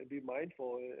of and be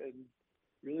mindful and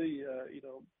really you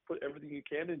know, put everything you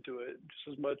can into it,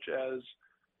 just as much as,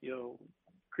 you know,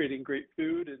 creating great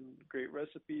food and great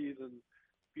recipes and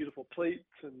beautiful plates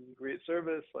and great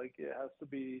service. Like, it has to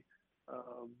be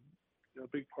you know, a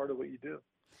big part of what you do.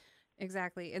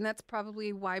 Exactly. And that's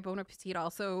probably why Bon Appetit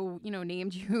also, you know,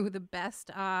 named you the best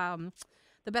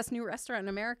new restaurant in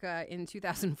America in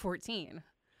 2014.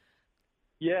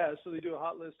 Yeah, so they do a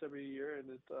hot list every year, and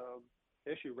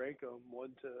they actually rank them 1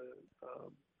 to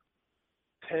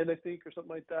 10, I think, or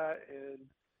something like that. And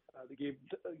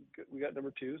we got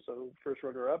number 2, so first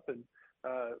runner up, and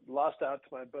lost out to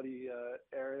my buddy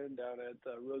Aaron down at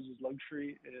Rose's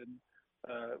Luxury in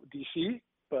DC.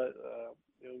 But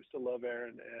you know, we still love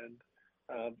Aaron, and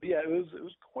but yeah, it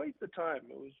was quite the time.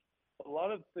 It was a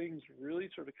lot of things really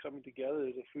sort of coming together.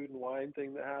 There's a food and wine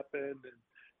thing that happened,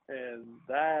 and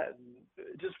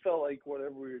it just felt like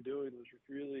whatever we were doing was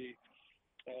really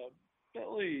not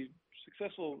only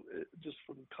successful just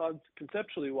from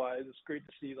conceptually wise. It's great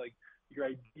to see like your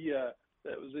idea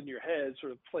that was in your head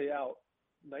sort of play out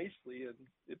nicely, and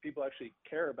if people actually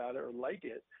care about it or like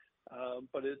it.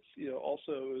 But it's, you know,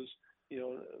 also it was, you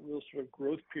know, a real sort of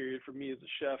growth period for me as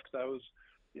a chef, because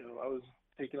I was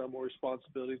taking on more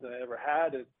responsibility than I ever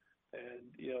had, and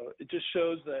you know, it just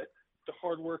shows that the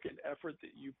hard work and effort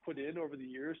that you put in over the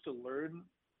years to learn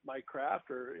my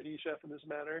craft, or any chef in this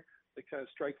manner that kind of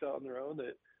strikes out on their own,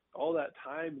 that all that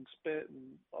time spent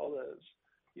and all those,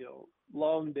 you know,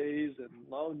 long days and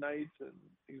long nights and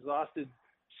exhausted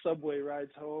subway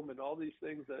rides home and all these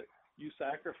things that you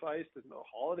sacrificed, and the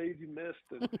holidays you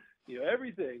missed, and you know,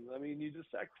 everything. I mean, you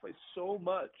just sacrificed so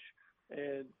much,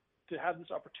 and to have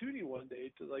this opportunity one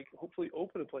day to like hopefully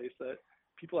open a place that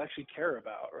people actually care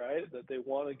about, right? That they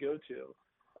want to go to,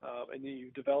 and then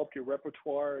you develop your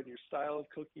repertoire and your style of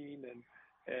cooking,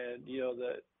 and you know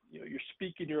that, you know, you're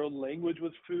speaking your own language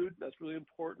with food. That's really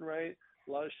important, right?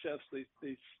 A lot of chefs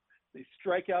they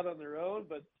strike out on their own,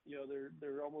 but you know,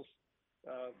 they're almost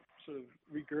sort of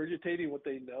regurgitating what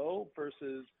they know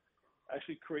versus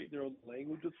actually creating their own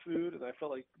language with food. And I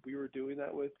felt like we were doing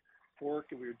that with Fork,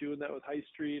 and we were doing that with High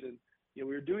Street, and you know,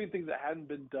 we were doing things that hadn't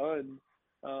been done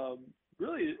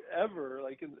really ever.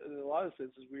 Like in a lot of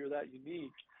senses, we were that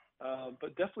unique.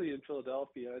 But definitely in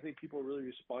Philadelphia, I think people really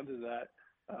responded to that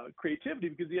creativity,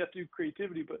 because you have to do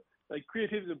creativity, but like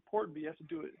creativity is important, but you have to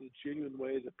do it in a genuine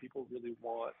way that people really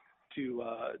want to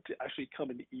actually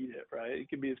come and eat it, right? It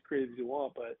can be as creative as you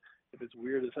want, but if it's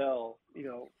weird as hell, you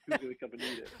know, who's going to come and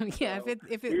eat it? Yeah, so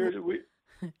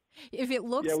if it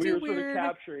looks we too were weird, sort of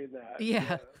capturing that.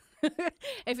 yeah.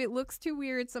 If it looks too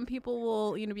weird, some people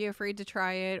will, you know, be afraid to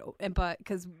try it, but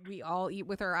because we all eat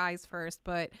with our eyes first,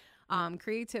 but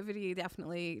creativity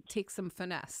definitely takes some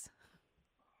finesse.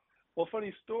 Well,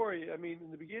 funny story. I mean,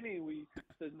 in the beginning,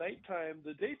 the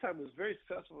daytime was very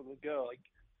successful on the go. Like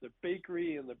the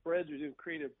bakery and the breads, we were doing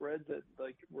creative breads that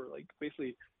like were like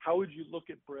basically, how would you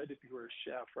look at bread if you were a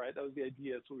chef, right? That was the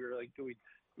idea. So we were like doing,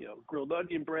 you know, grilled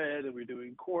onion bread, and we were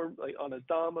doing corn like on a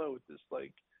dama, with this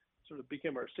like sort of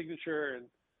became our signature, and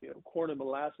you know, corn and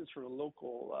molasses from a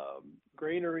local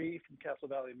granary from Castle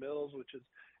Valley Mills, which is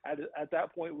at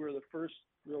that point we were the first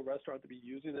real restaurant to be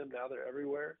using them. Now they're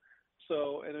everywhere.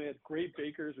 So, and we had great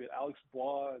bakers. We had Alex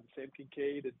Bois and Sam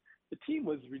Kincaid, and the team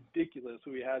was ridiculous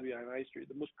who we had behind High Street,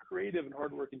 the most creative and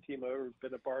hardworking team I've ever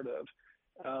been a part of.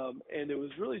 And it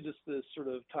was really just this sort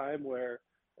of time where,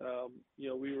 we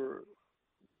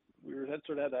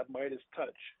had that Midas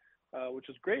touch, which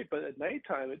was great. But at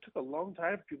nighttime, it took a long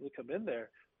time for people to come in there.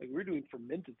 Like we were doing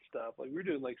fermented stuff. Like we were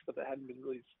doing like stuff that hadn't been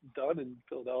really done in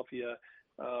Philadelphia.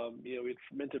 We had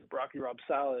fermented broccoli rabe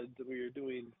salads, and we were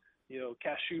doing,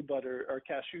 cashew butter or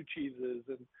cashew cheeses,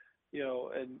 and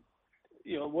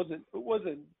it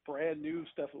wasn't brand new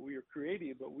stuff that we were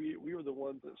creating, but we were the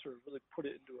ones that sort of really put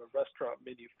it into a restaurant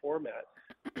menu format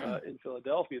in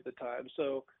Philadelphia at the time.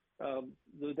 So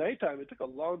the nighttime, it took a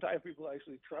long time for people to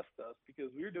actually trust us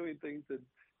because we were doing things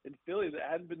in Philly that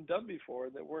hadn't been done before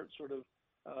and that weren't sort of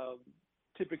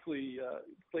typically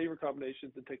flavor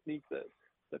combinations and techniques that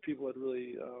people had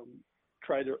really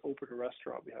tried to open a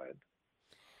restaurant behind.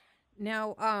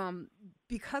 Now,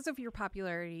 because of your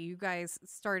popularity, you guys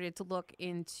started to look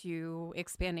into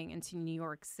expanding into New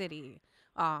York City.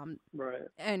 Right.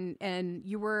 And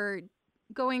you were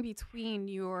going between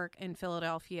New York and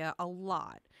Philadelphia a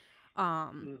lot.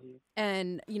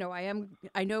 And I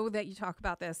know that you talk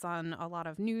about this on a lot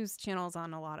of news channels,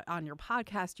 on your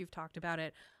podcast. You've talked about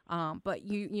it, but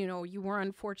you were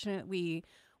unfortunately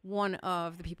one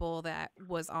of the people that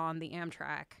was on the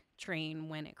Amtrak train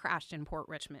when it crashed in Port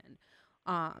Richmond.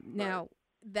 Now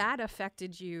that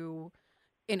affected you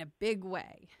in a big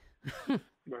way,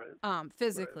 right?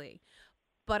 Physically, right.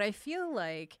 But I feel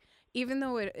like even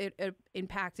though it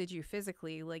impacted you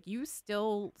physically, like you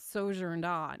still sojourned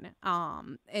on.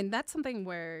 And that's something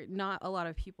where not a lot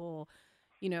of people,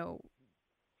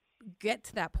 get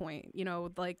to that point.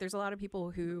 Like there's a lot of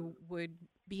people who would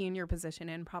be in your position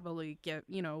and probably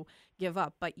give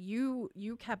up, but you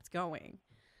kept going.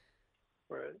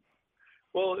 Right.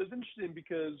 Well, it's interesting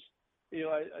because,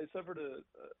 I suffered a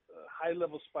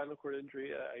high-level spinal cord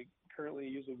injury. I currently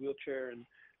use a wheelchair, and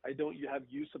I don't have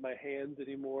use of my hands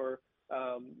anymore.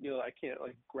 I can't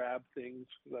grab things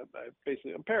because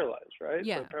I'm paralyzed, right?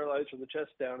 Yeah. So I'm paralyzed from the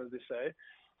chest down, as they say,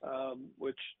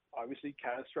 which obviously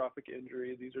catastrophic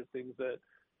injury. These are things that,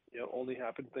 only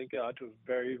happen, thank God, to a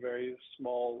very, very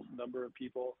small number of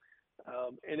people.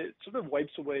 And it sort of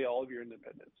wipes away all of your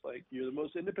independence. Like you're the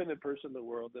most independent person in the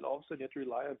world, and all of a sudden you have to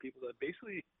rely on people that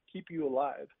basically keep you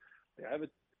alive.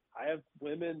 I have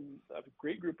women, I have a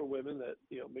great group of women that,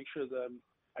 make sure that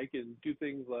I can do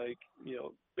things like,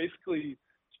 basically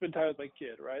spend time with my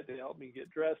kid, right? They help me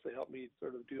get dressed. They help me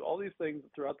sort of do all these things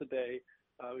throughout the day.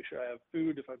 Make sure I have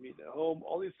food if I'm eating at home,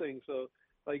 all these things. So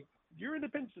your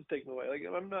independence is taken away.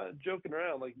 I'm not joking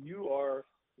around. You are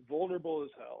vulnerable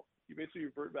as hell. You basically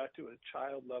revert back to a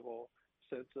child level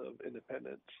sense of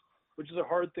independence, which is a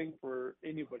hard thing for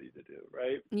anybody to do,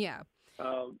 right? Yeah.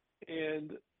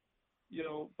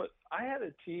 But I had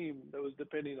a team that was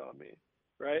depending on me,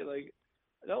 right?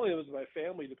 Not only was my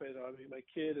family depending on me, my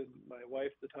kid and my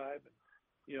wife at the time, and,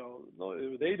 not only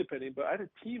were they depending, but I had a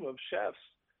team of chefs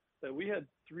that we had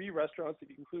 3 restaurants, if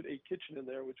you include a kitchen in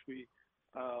there, which we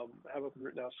have up in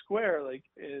Rittenhouse Square,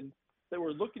 and that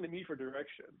were looking at me for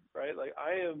direction, right?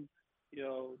 I am,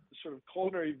 sort of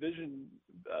culinary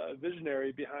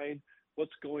visionary behind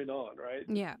what's going on, right?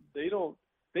 Yeah. They know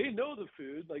the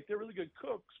food, they're really good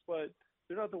cooks, but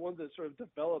they're not the ones that sort of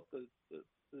develop the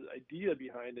idea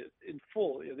behind it in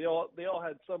full. They all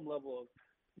had some level of,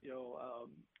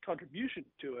 contribution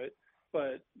to it,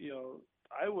 but,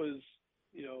 I was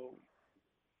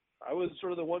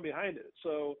sort of the one behind it.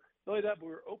 So not only that, but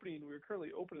we were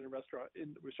currently opening a restaurant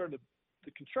we're starting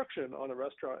the construction on a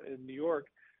restaurant in New York,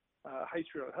 High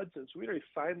Street on Hudson. So we already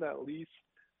signed that lease.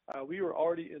 We were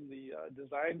already in the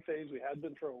design phase. We had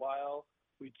been for a while.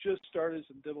 We just started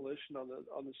some demolition on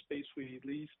the space we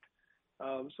leased.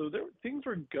 So things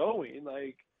were going.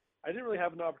 I didn't really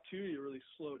have an opportunity to really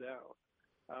slow down,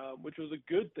 which was a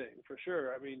good thing for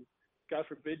sure. I mean, God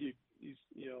forbid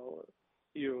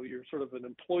you're sort of an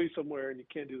employee somewhere and you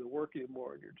can't do the work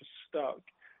anymore and you're just stuck.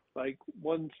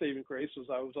 One saving grace was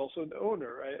I was also an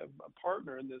owner, right? I'm a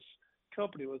partner in this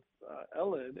company with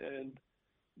Ellen, and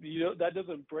that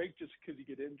doesn't break just because you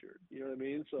get injured. You know what I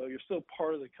mean? So you're still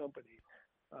part of the company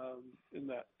in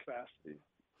that capacity.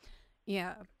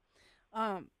 Yeah.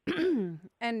 And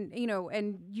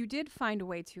you did find a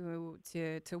way to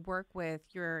work with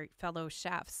your fellow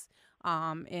chefs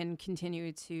and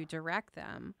continue to direct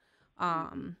them.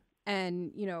 And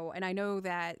I know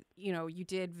that you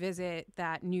did visit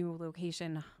that new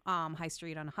location, High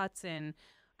Street on Hudson,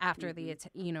 after the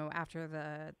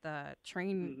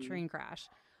train crash,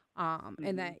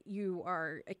 and that you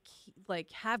are a key,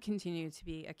 have continued to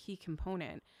be a key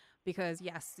component. because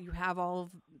yes, you have all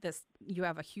of this, you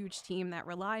have a huge team that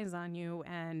relies on you,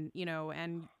 and, you know,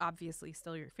 and obviously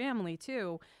still your family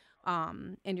too,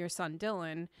 and your son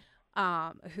Dylan,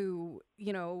 who,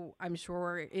 you know, I'm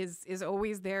sure is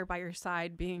always there by your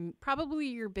side, being probably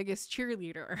your biggest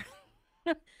cheerleader.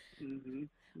 Mm-hmm.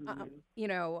 Mm-hmm. You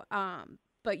know,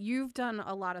 but you've done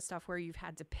a lot of stuff where you've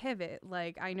had to pivot.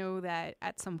 Like, I know that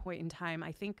at some point in time,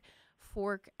 I think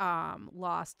Fork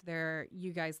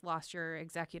you guys lost your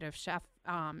executive chef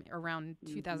around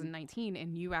 2019,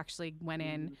 and you actually went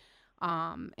in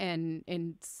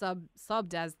and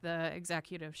subbed as the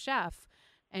executive chef.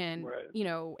 And, Right. you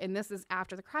know, and this is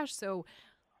after the crash. So,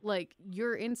 like,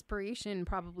 your inspiration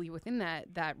probably within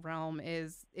that realm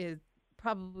is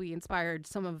probably inspired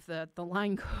some of the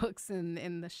line cooks and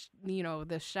the you know,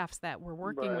 the chefs that were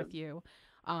working with you.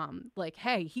 Like,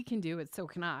 hey, he can do it, so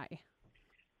can I.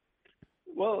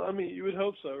 Well, I mean, you would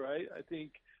hope so, right? I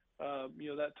think, you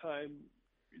know, that time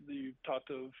you talked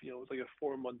of, you know, it was like a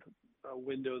 4-month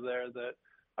window there that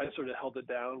I sort of held it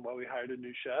down while we hired a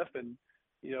new chef, and,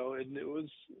 you know, and it was,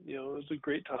 you know, it was a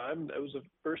great time. It was the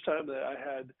first time that I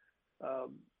had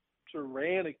sort of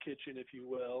ran a kitchen, if you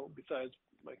will, besides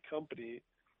my company,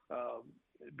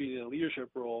 being in a leadership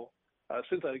role,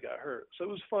 since I got hurt. So it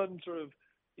was fun, sort of,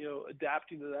 you know,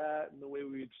 adapting to that and the way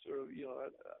we'd sort of, you know,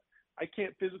 I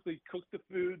can't physically cook the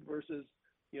food versus,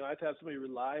 you know, I have to have somebody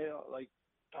rely on, like,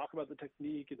 talk about the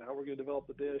technique and how we're going to develop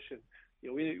the dish. And, you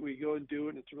know, we go and do it,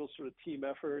 and it's a real sort of team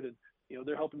effort. And, you know,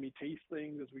 they're helping me taste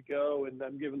things as we go, and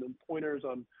I'm giving them pointers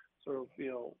on sort of,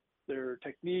 you know, their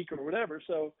technique or whatever.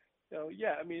 So, you know,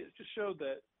 yeah, I mean, it just showed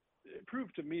that it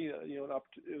proved to me, you know,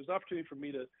 it was an opportunity for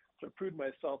me to sort of prove to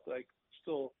myself that I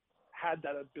still had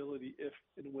that ability if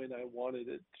and when I wanted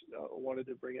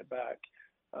to bring it back.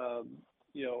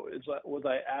 You know, was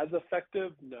I as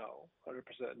effective? No, 100%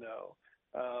 no.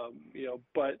 You know,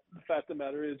 but the fact of the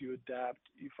matter is, you adapt,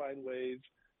 you find ways,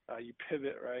 you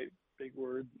pivot, right? Big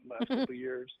word in the last couple of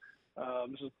years.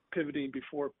 This was pivoting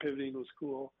before pivoting was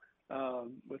cool,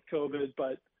 with COVID.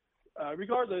 But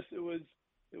regardless, it was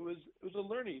a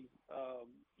learning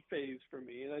phase for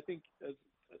me. And I think as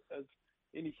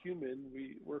any human,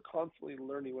 we're constantly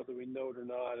learning whether we know it or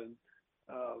not. And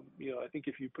you know, I think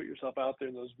if you put yourself out there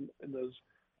in those,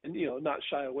 and, you know, not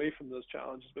shy away from those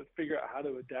challenges, but figure out how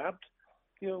to adapt,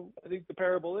 you know, I think the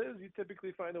parable is you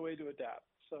typically find a way to adapt.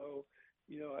 So,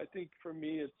 you know, I think for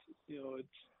me, it's, you know,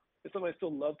 it's something I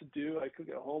still love to do. I cook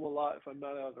at home a lot. If I'm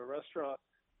not out of a restaurant,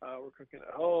 we're cooking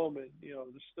at home, and, you know,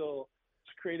 there's still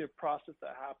this creative process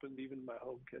that happens even in my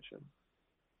home kitchen.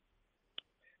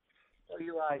 So,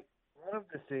 Eli, one of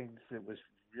the things that was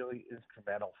really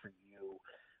instrumental for you,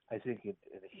 I think, in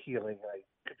healing, I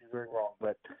could be very wrong,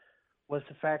 but was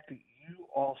the fact that you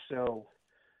also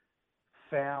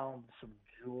found some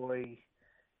joy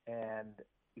and,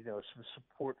 you know, some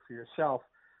support for yourself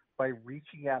by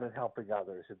reaching out and helping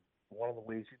others. And one of the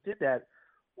ways you did that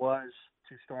was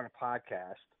to start a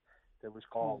podcast that was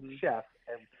called Chef,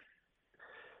 and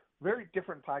very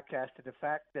different podcast in the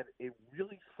fact that it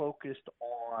really focused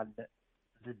on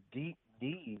the deep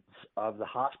needs of the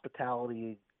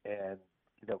hospitality and,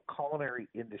 you know, culinary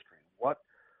industry, what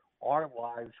our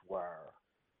lives were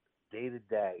day to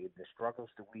day, and the struggles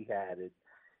that we had, and,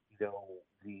 you know,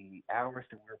 the hours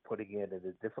that we were putting in, and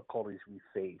the difficulties we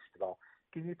faced, and all.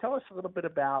 Can you tell us a little bit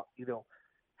about, you know,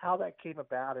 how that came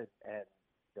about, and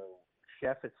you know,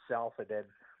 Chef itself, and then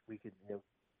we can, you know,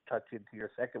 touch into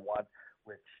your second one,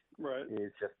 which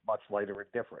is just much lighter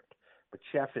and different. But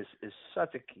Chef is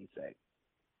such a key thing.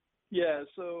 Yeah,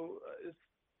 so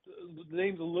the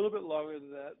name's a little bit longer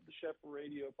than that, the Chef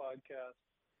Radio Podcast.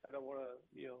 I don't want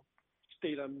to, you know,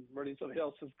 state I'm running somebody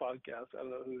else's podcast. I don't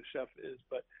know who the chef is,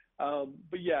 but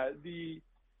yeah, the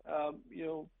you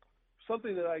know,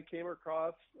 something that I came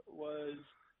across was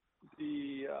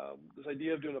this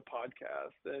idea of doing a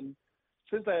podcast. And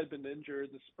since I had been injured,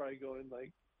 this is probably going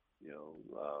like, you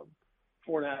know,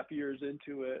 4.5 years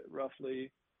into it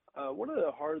roughly. One of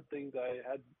the hard things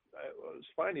I was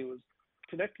finding was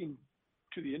connecting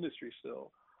to the industry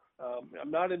still. I'm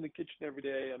not in the kitchen every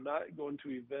day. I'm not going to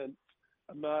events.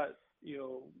 I'm not, you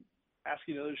know,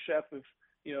 asking another chef if,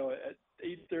 you know, at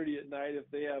 8:30 at night if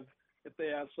they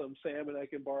have some salmon I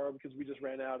can borrow because we just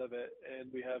ran out of it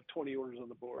and we have 20 orders on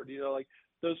the board. You know, like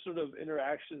those sort of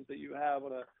interactions that you have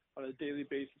on a daily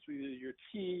basis with either your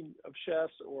team of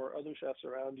chefs or other chefs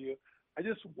around you. I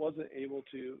just wasn't able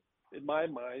to, in my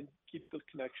mind, keep those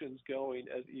connections going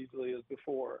as easily as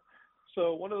before.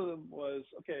 So one of them was,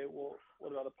 okay, well,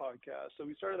 what about a podcast? So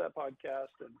we started that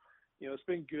podcast, and, you know, it's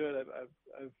been good.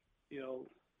 I've you know,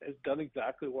 it's done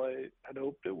exactly what I had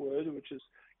hoped it would, which is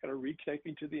kind of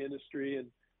reconnecting to the industry and,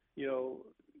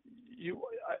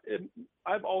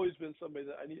 I've always been somebody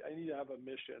that I need to have a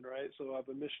mission, right? So I have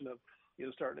a mission of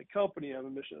starting a company. I have a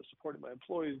mission of supporting my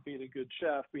employees, being a good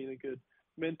chef, being a good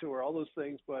mentor, all those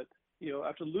things. But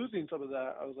after losing some of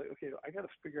that, I was like, okay, I got to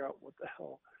figure out what the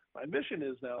hell my mission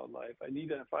is now in life. I need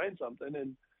to find something,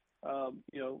 and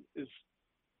is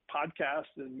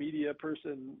podcast and media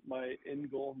person my end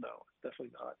goal? No, it's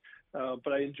definitely not.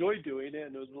 But I enjoy doing it,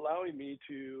 and it was allowing me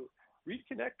to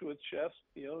reconnect with chefs,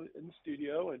 in the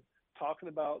studio and talking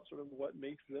about sort of what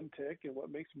makes them tick and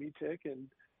what makes me tick, and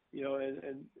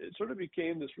and it sort of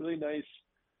became this really nice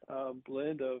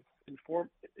blend of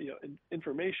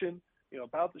information,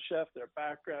 about the chef, their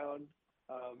background,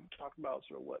 talking about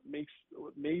sort of what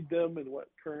made them and what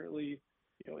currently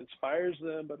inspires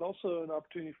them, but also an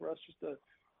opportunity for us just to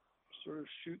sort of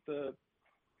shoot the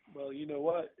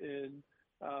and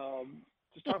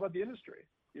just talk about the industry.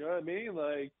 You know what I mean?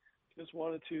 Like, just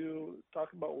wanted to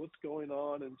talk about what's going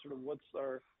on and sort of what's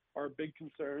our big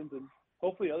concerns, and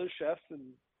hopefully other chefs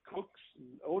and cooks and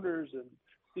owners and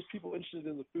just people interested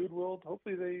in the food world,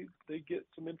 hopefully they get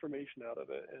some information out of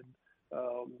it. And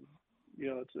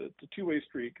it's a two-way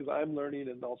street, because I'm learning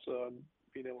and also I'm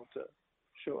being able to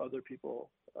show other people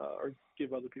or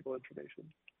give other people information.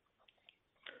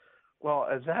 Well,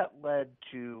 as that led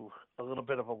to a little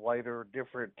bit of a lighter,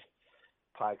 different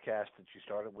podcast that you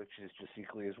started, which is just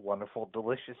equally as wonderful,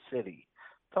 Delicious City.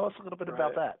 Tell us a little bit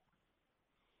about that.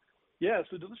 Yeah,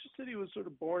 so Delicious City was sort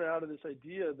of born out of this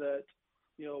idea that,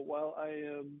 while I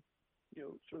am,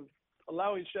 sort of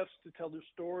allowing chefs to tell their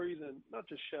stories, and not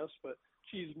just chefs, but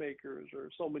cheesemakers or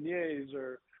sommeliers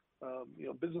or,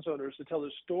 business owners to tell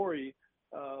their story,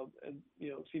 and,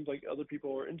 it seems like other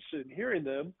people are interested in hearing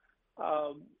them.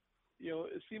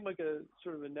 It seemed like a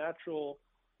sort of a natural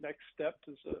next step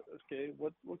to say, okay,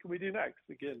 what can we do next?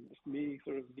 Again, it's me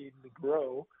sort of needing to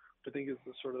grow, I think is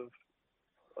the sort of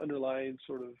underlying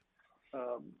sort of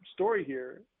story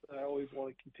here. I always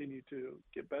want to continue to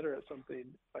get better at something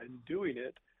by doing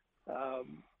it.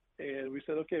 And we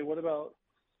said, okay, what about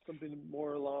something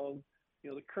more along,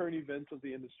 the current events of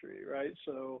the industry, right?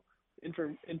 So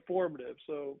informative.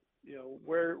 So,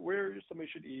 where somebody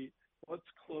should eat, what's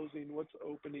closing, what's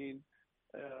opening,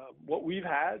 what we've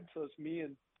had. So it's me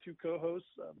and two co-hosts,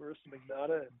 Marissa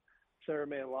Magnata and Sarah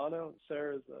Manlano.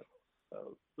 Sarah is a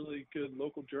really good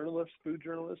local journalist, food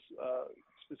journalist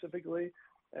specifically,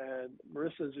 and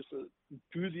Marissa is just a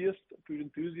food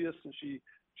enthusiast, and she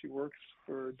works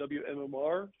for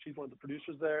WMMR. She's one of the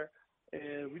producers there,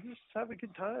 and we just have a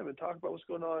good time and talk about what's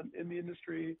going on in the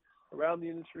industry, around the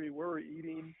industry, where we're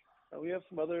eating. We have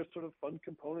some other sort of fun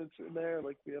components in there,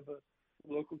 like we have a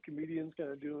local comedians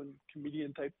kind of doing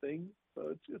comedian type things. So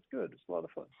it's good. It's a lot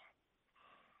of fun.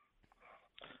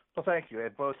 Well, thank you.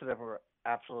 And both of them are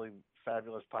absolutely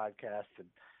fabulous podcasts. And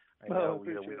I know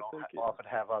we don't often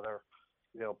have other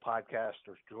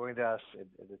podcasters join us, and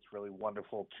it's really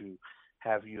wonderful to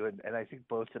have you. And I think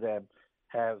both of them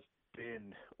have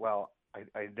been, well,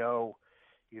 I know,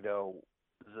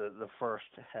 the first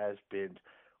has been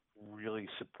really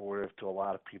supportive to a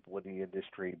lot of people in the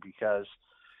industry, because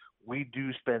we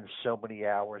do spend so many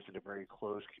hours in a very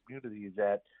close community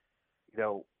that,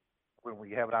 when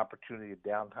we have an opportunity of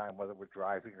downtime, whether we're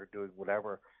driving or doing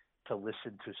whatever, to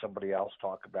listen to somebody else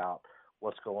talk about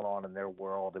what's going on in their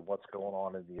world and what's going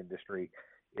on in the industry,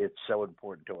 it's so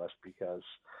important to us, because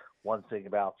one thing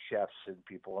about chefs and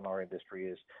people in our industry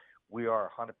is we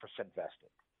are 100%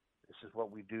 vested. This is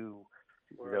what we do,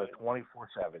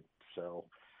 24/7. So,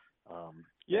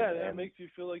 that makes you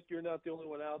feel like you're not the only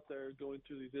one out there going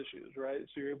through these issues, right?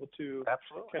 So you're able to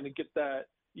kind of get that,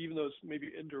 even though it's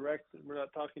maybe indirect and we're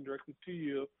not talking directly to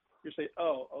you. You're saying,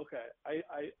 oh, okay,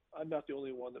 I'm not the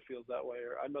only one that feels that way,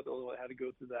 or I'm not the only one that had to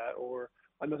go through that, or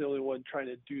I'm not the only one trying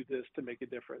to do this to make a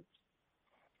difference.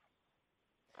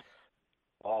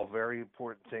 All very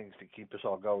important things to keep us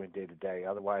all going day to day.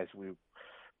 Otherwise, we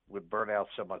would burn out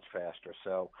so much faster.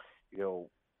 So,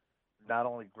 not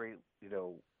only great,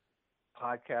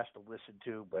 podcast to listen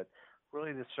to, but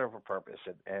really to serve a purpose.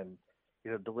 And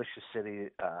Delicious City,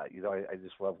 I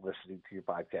just love listening to your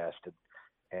podcast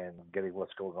and getting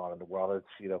what's going on in the world.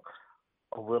 It's,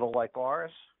 a little like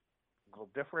ours, a little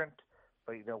different,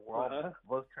 but, we're all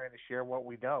both trying to share what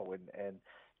we know and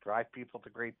drive people to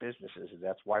great businesses. And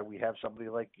that's why we have somebody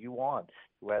like you on,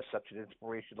 who has such an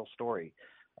inspirational story.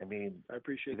 I mean, I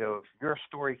appreciate that. If your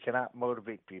story cannot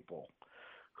motivate people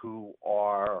who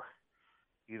are,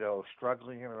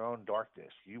 struggling in their own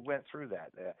darkness, you went through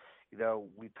that.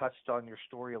 We touched on your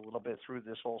story a little bit through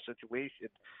this whole situation,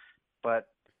 but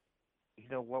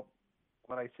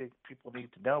what I think people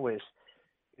need to know is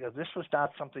this was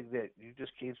not something that you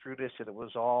just came through this and it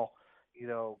was all,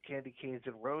 candy canes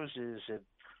and roses and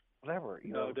whatever.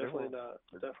 No, definitely not.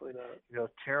 Definitely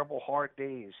not. Terrible hard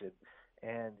days,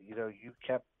 and you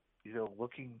kept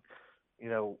looking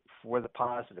for the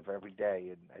positive every day,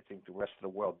 and I think the rest of the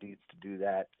world needs to do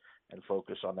that and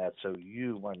focus on that. So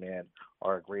you, my man,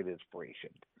 are a great inspiration.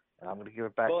 And I'm going to give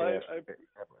it back to you.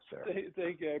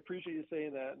 Thank you. I appreciate you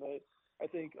saying that, and I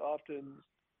think often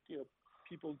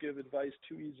people give advice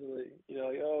too easily.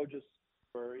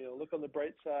 Look on the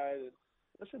bright side. And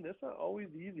listen, it's not always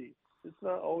easy. It's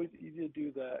not always easy to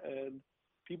do that. And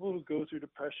people who go through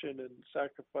depression and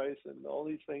sacrifice and all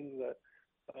these things that,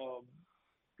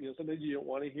 sometimes you don't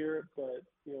want to hear it, but,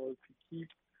 if you keep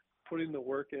putting the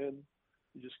work in,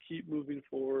 you just keep moving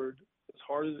forward as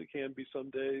hard as it can be some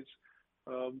days.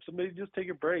 Some days just take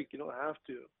a break. You don't have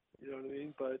to, you know what I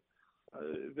mean? But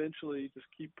eventually just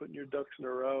keep putting your ducks in a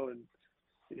row and,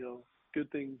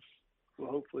 good things will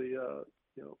hopefully,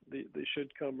 they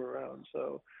should come around.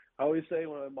 So I always say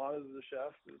when I monitor the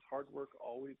chef, is hard work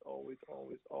always, always,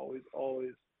 always, always,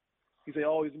 always. You say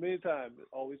always many times, it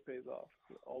always pays off.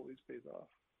 It always pays off.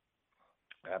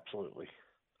 Absolutely.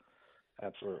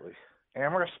 Absolutely.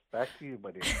 Amaris, back to you,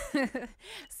 buddy.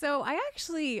 So I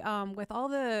actually, with all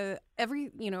the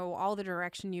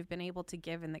direction you've been able to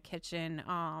give in the kitchen,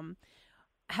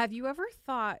 have you ever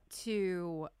thought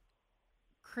to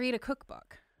create a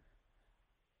cookbook?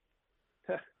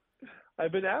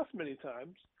 I've been asked many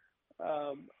times.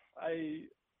 I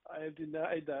have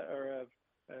denied that, or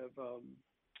have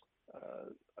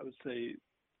I would say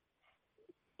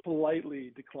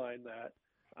politely declined that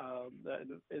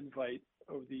invite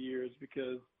over the years,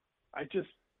 because I just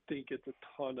think it's a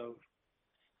ton of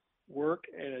work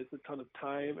and it's a ton of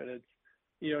time, and it's,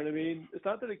 you know what I mean? It's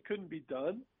not that it couldn't be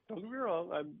done. Don't get me wrong.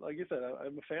 Like I said,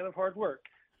 I'm a fan of hard work,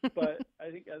 but I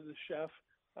think as a chef,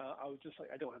 I was just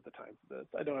like, I don't have the time for this.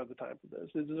 I don't have the time for this.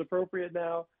 Is it appropriate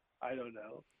now? I don't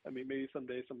know. I mean, maybe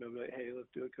someday somebody will be like, hey, let's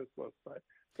do a cookbook, but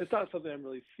it's not something I'm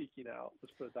really seeking out.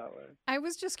 Let's put it that way. I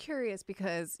was just curious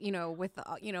because, with,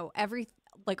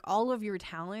 all of your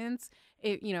talents,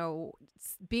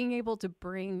 being able to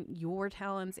bring your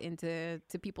talents into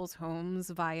people's homes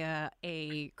via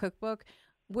a cookbook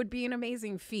would be an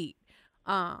amazing feat.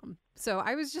 So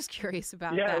I was just curious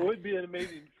about that. Yeah, it would be an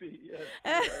amazing feat.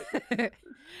 Yes.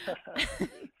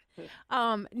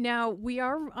 Now we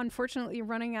are unfortunately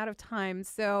running out of time.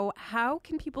 So how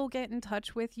can people get in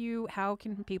touch with you? How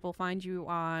can people find you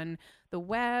on the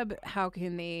web? Where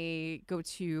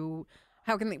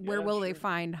will they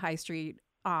find High Street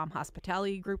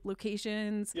Hospitality Group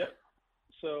locations? Yep.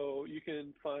 So you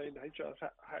can find High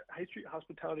Street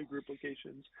Hospitality Group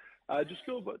locations. Just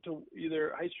go to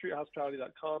either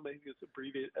highstreethospitality.com. I think it's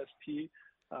abbreviated ST,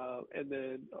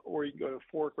 or you can go to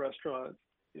Fork Restaurant.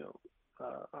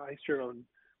 High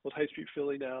Street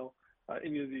Philly now.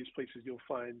 Any of these places you'll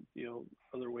find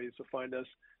other ways to find us.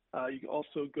 You can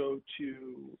also go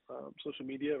to social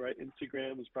media. Right,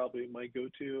 Instagram is probably my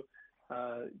go-to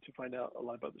to find out a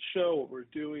lot about the show, what we're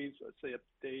doing. So let's say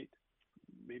update,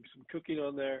 maybe some cooking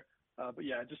on there. But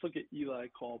yeah, just look at Eli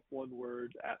Kulp, one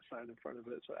word, @ in front of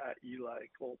it. So at Eli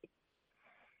Kulp.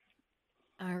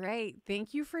 All right.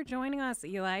 Thank you for joining us,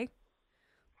 Eli.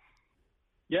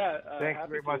 Yeah. Thanks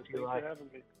very much, Eli. Thanks for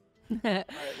having me. All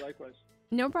right, likewise.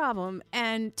 No problem.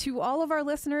 And to all of our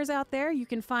listeners out there, you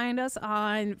can find us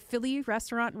on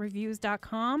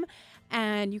PhillyRestaurantReviews.com,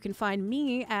 and you can find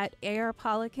me at AR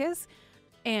Policus.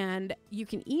 And you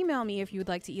can email me if you would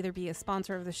like to either be a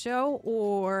sponsor of the show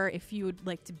or if you would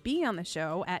like to be on the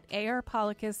show at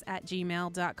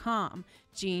arpolicus@gmail.com.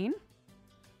 Gene?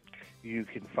 You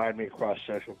can find me across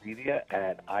social media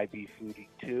at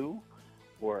IBFoodie2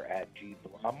 or at Gene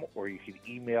Blum, or you can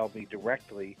email me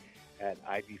directly at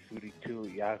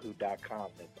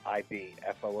ibfoodie2@yahoo.com. That's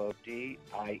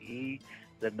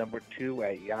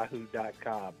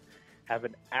IBFOODIE2@yahoo.com. Have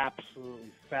an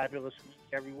absolutely fabulous week,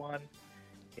 everyone.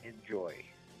 Enjoy.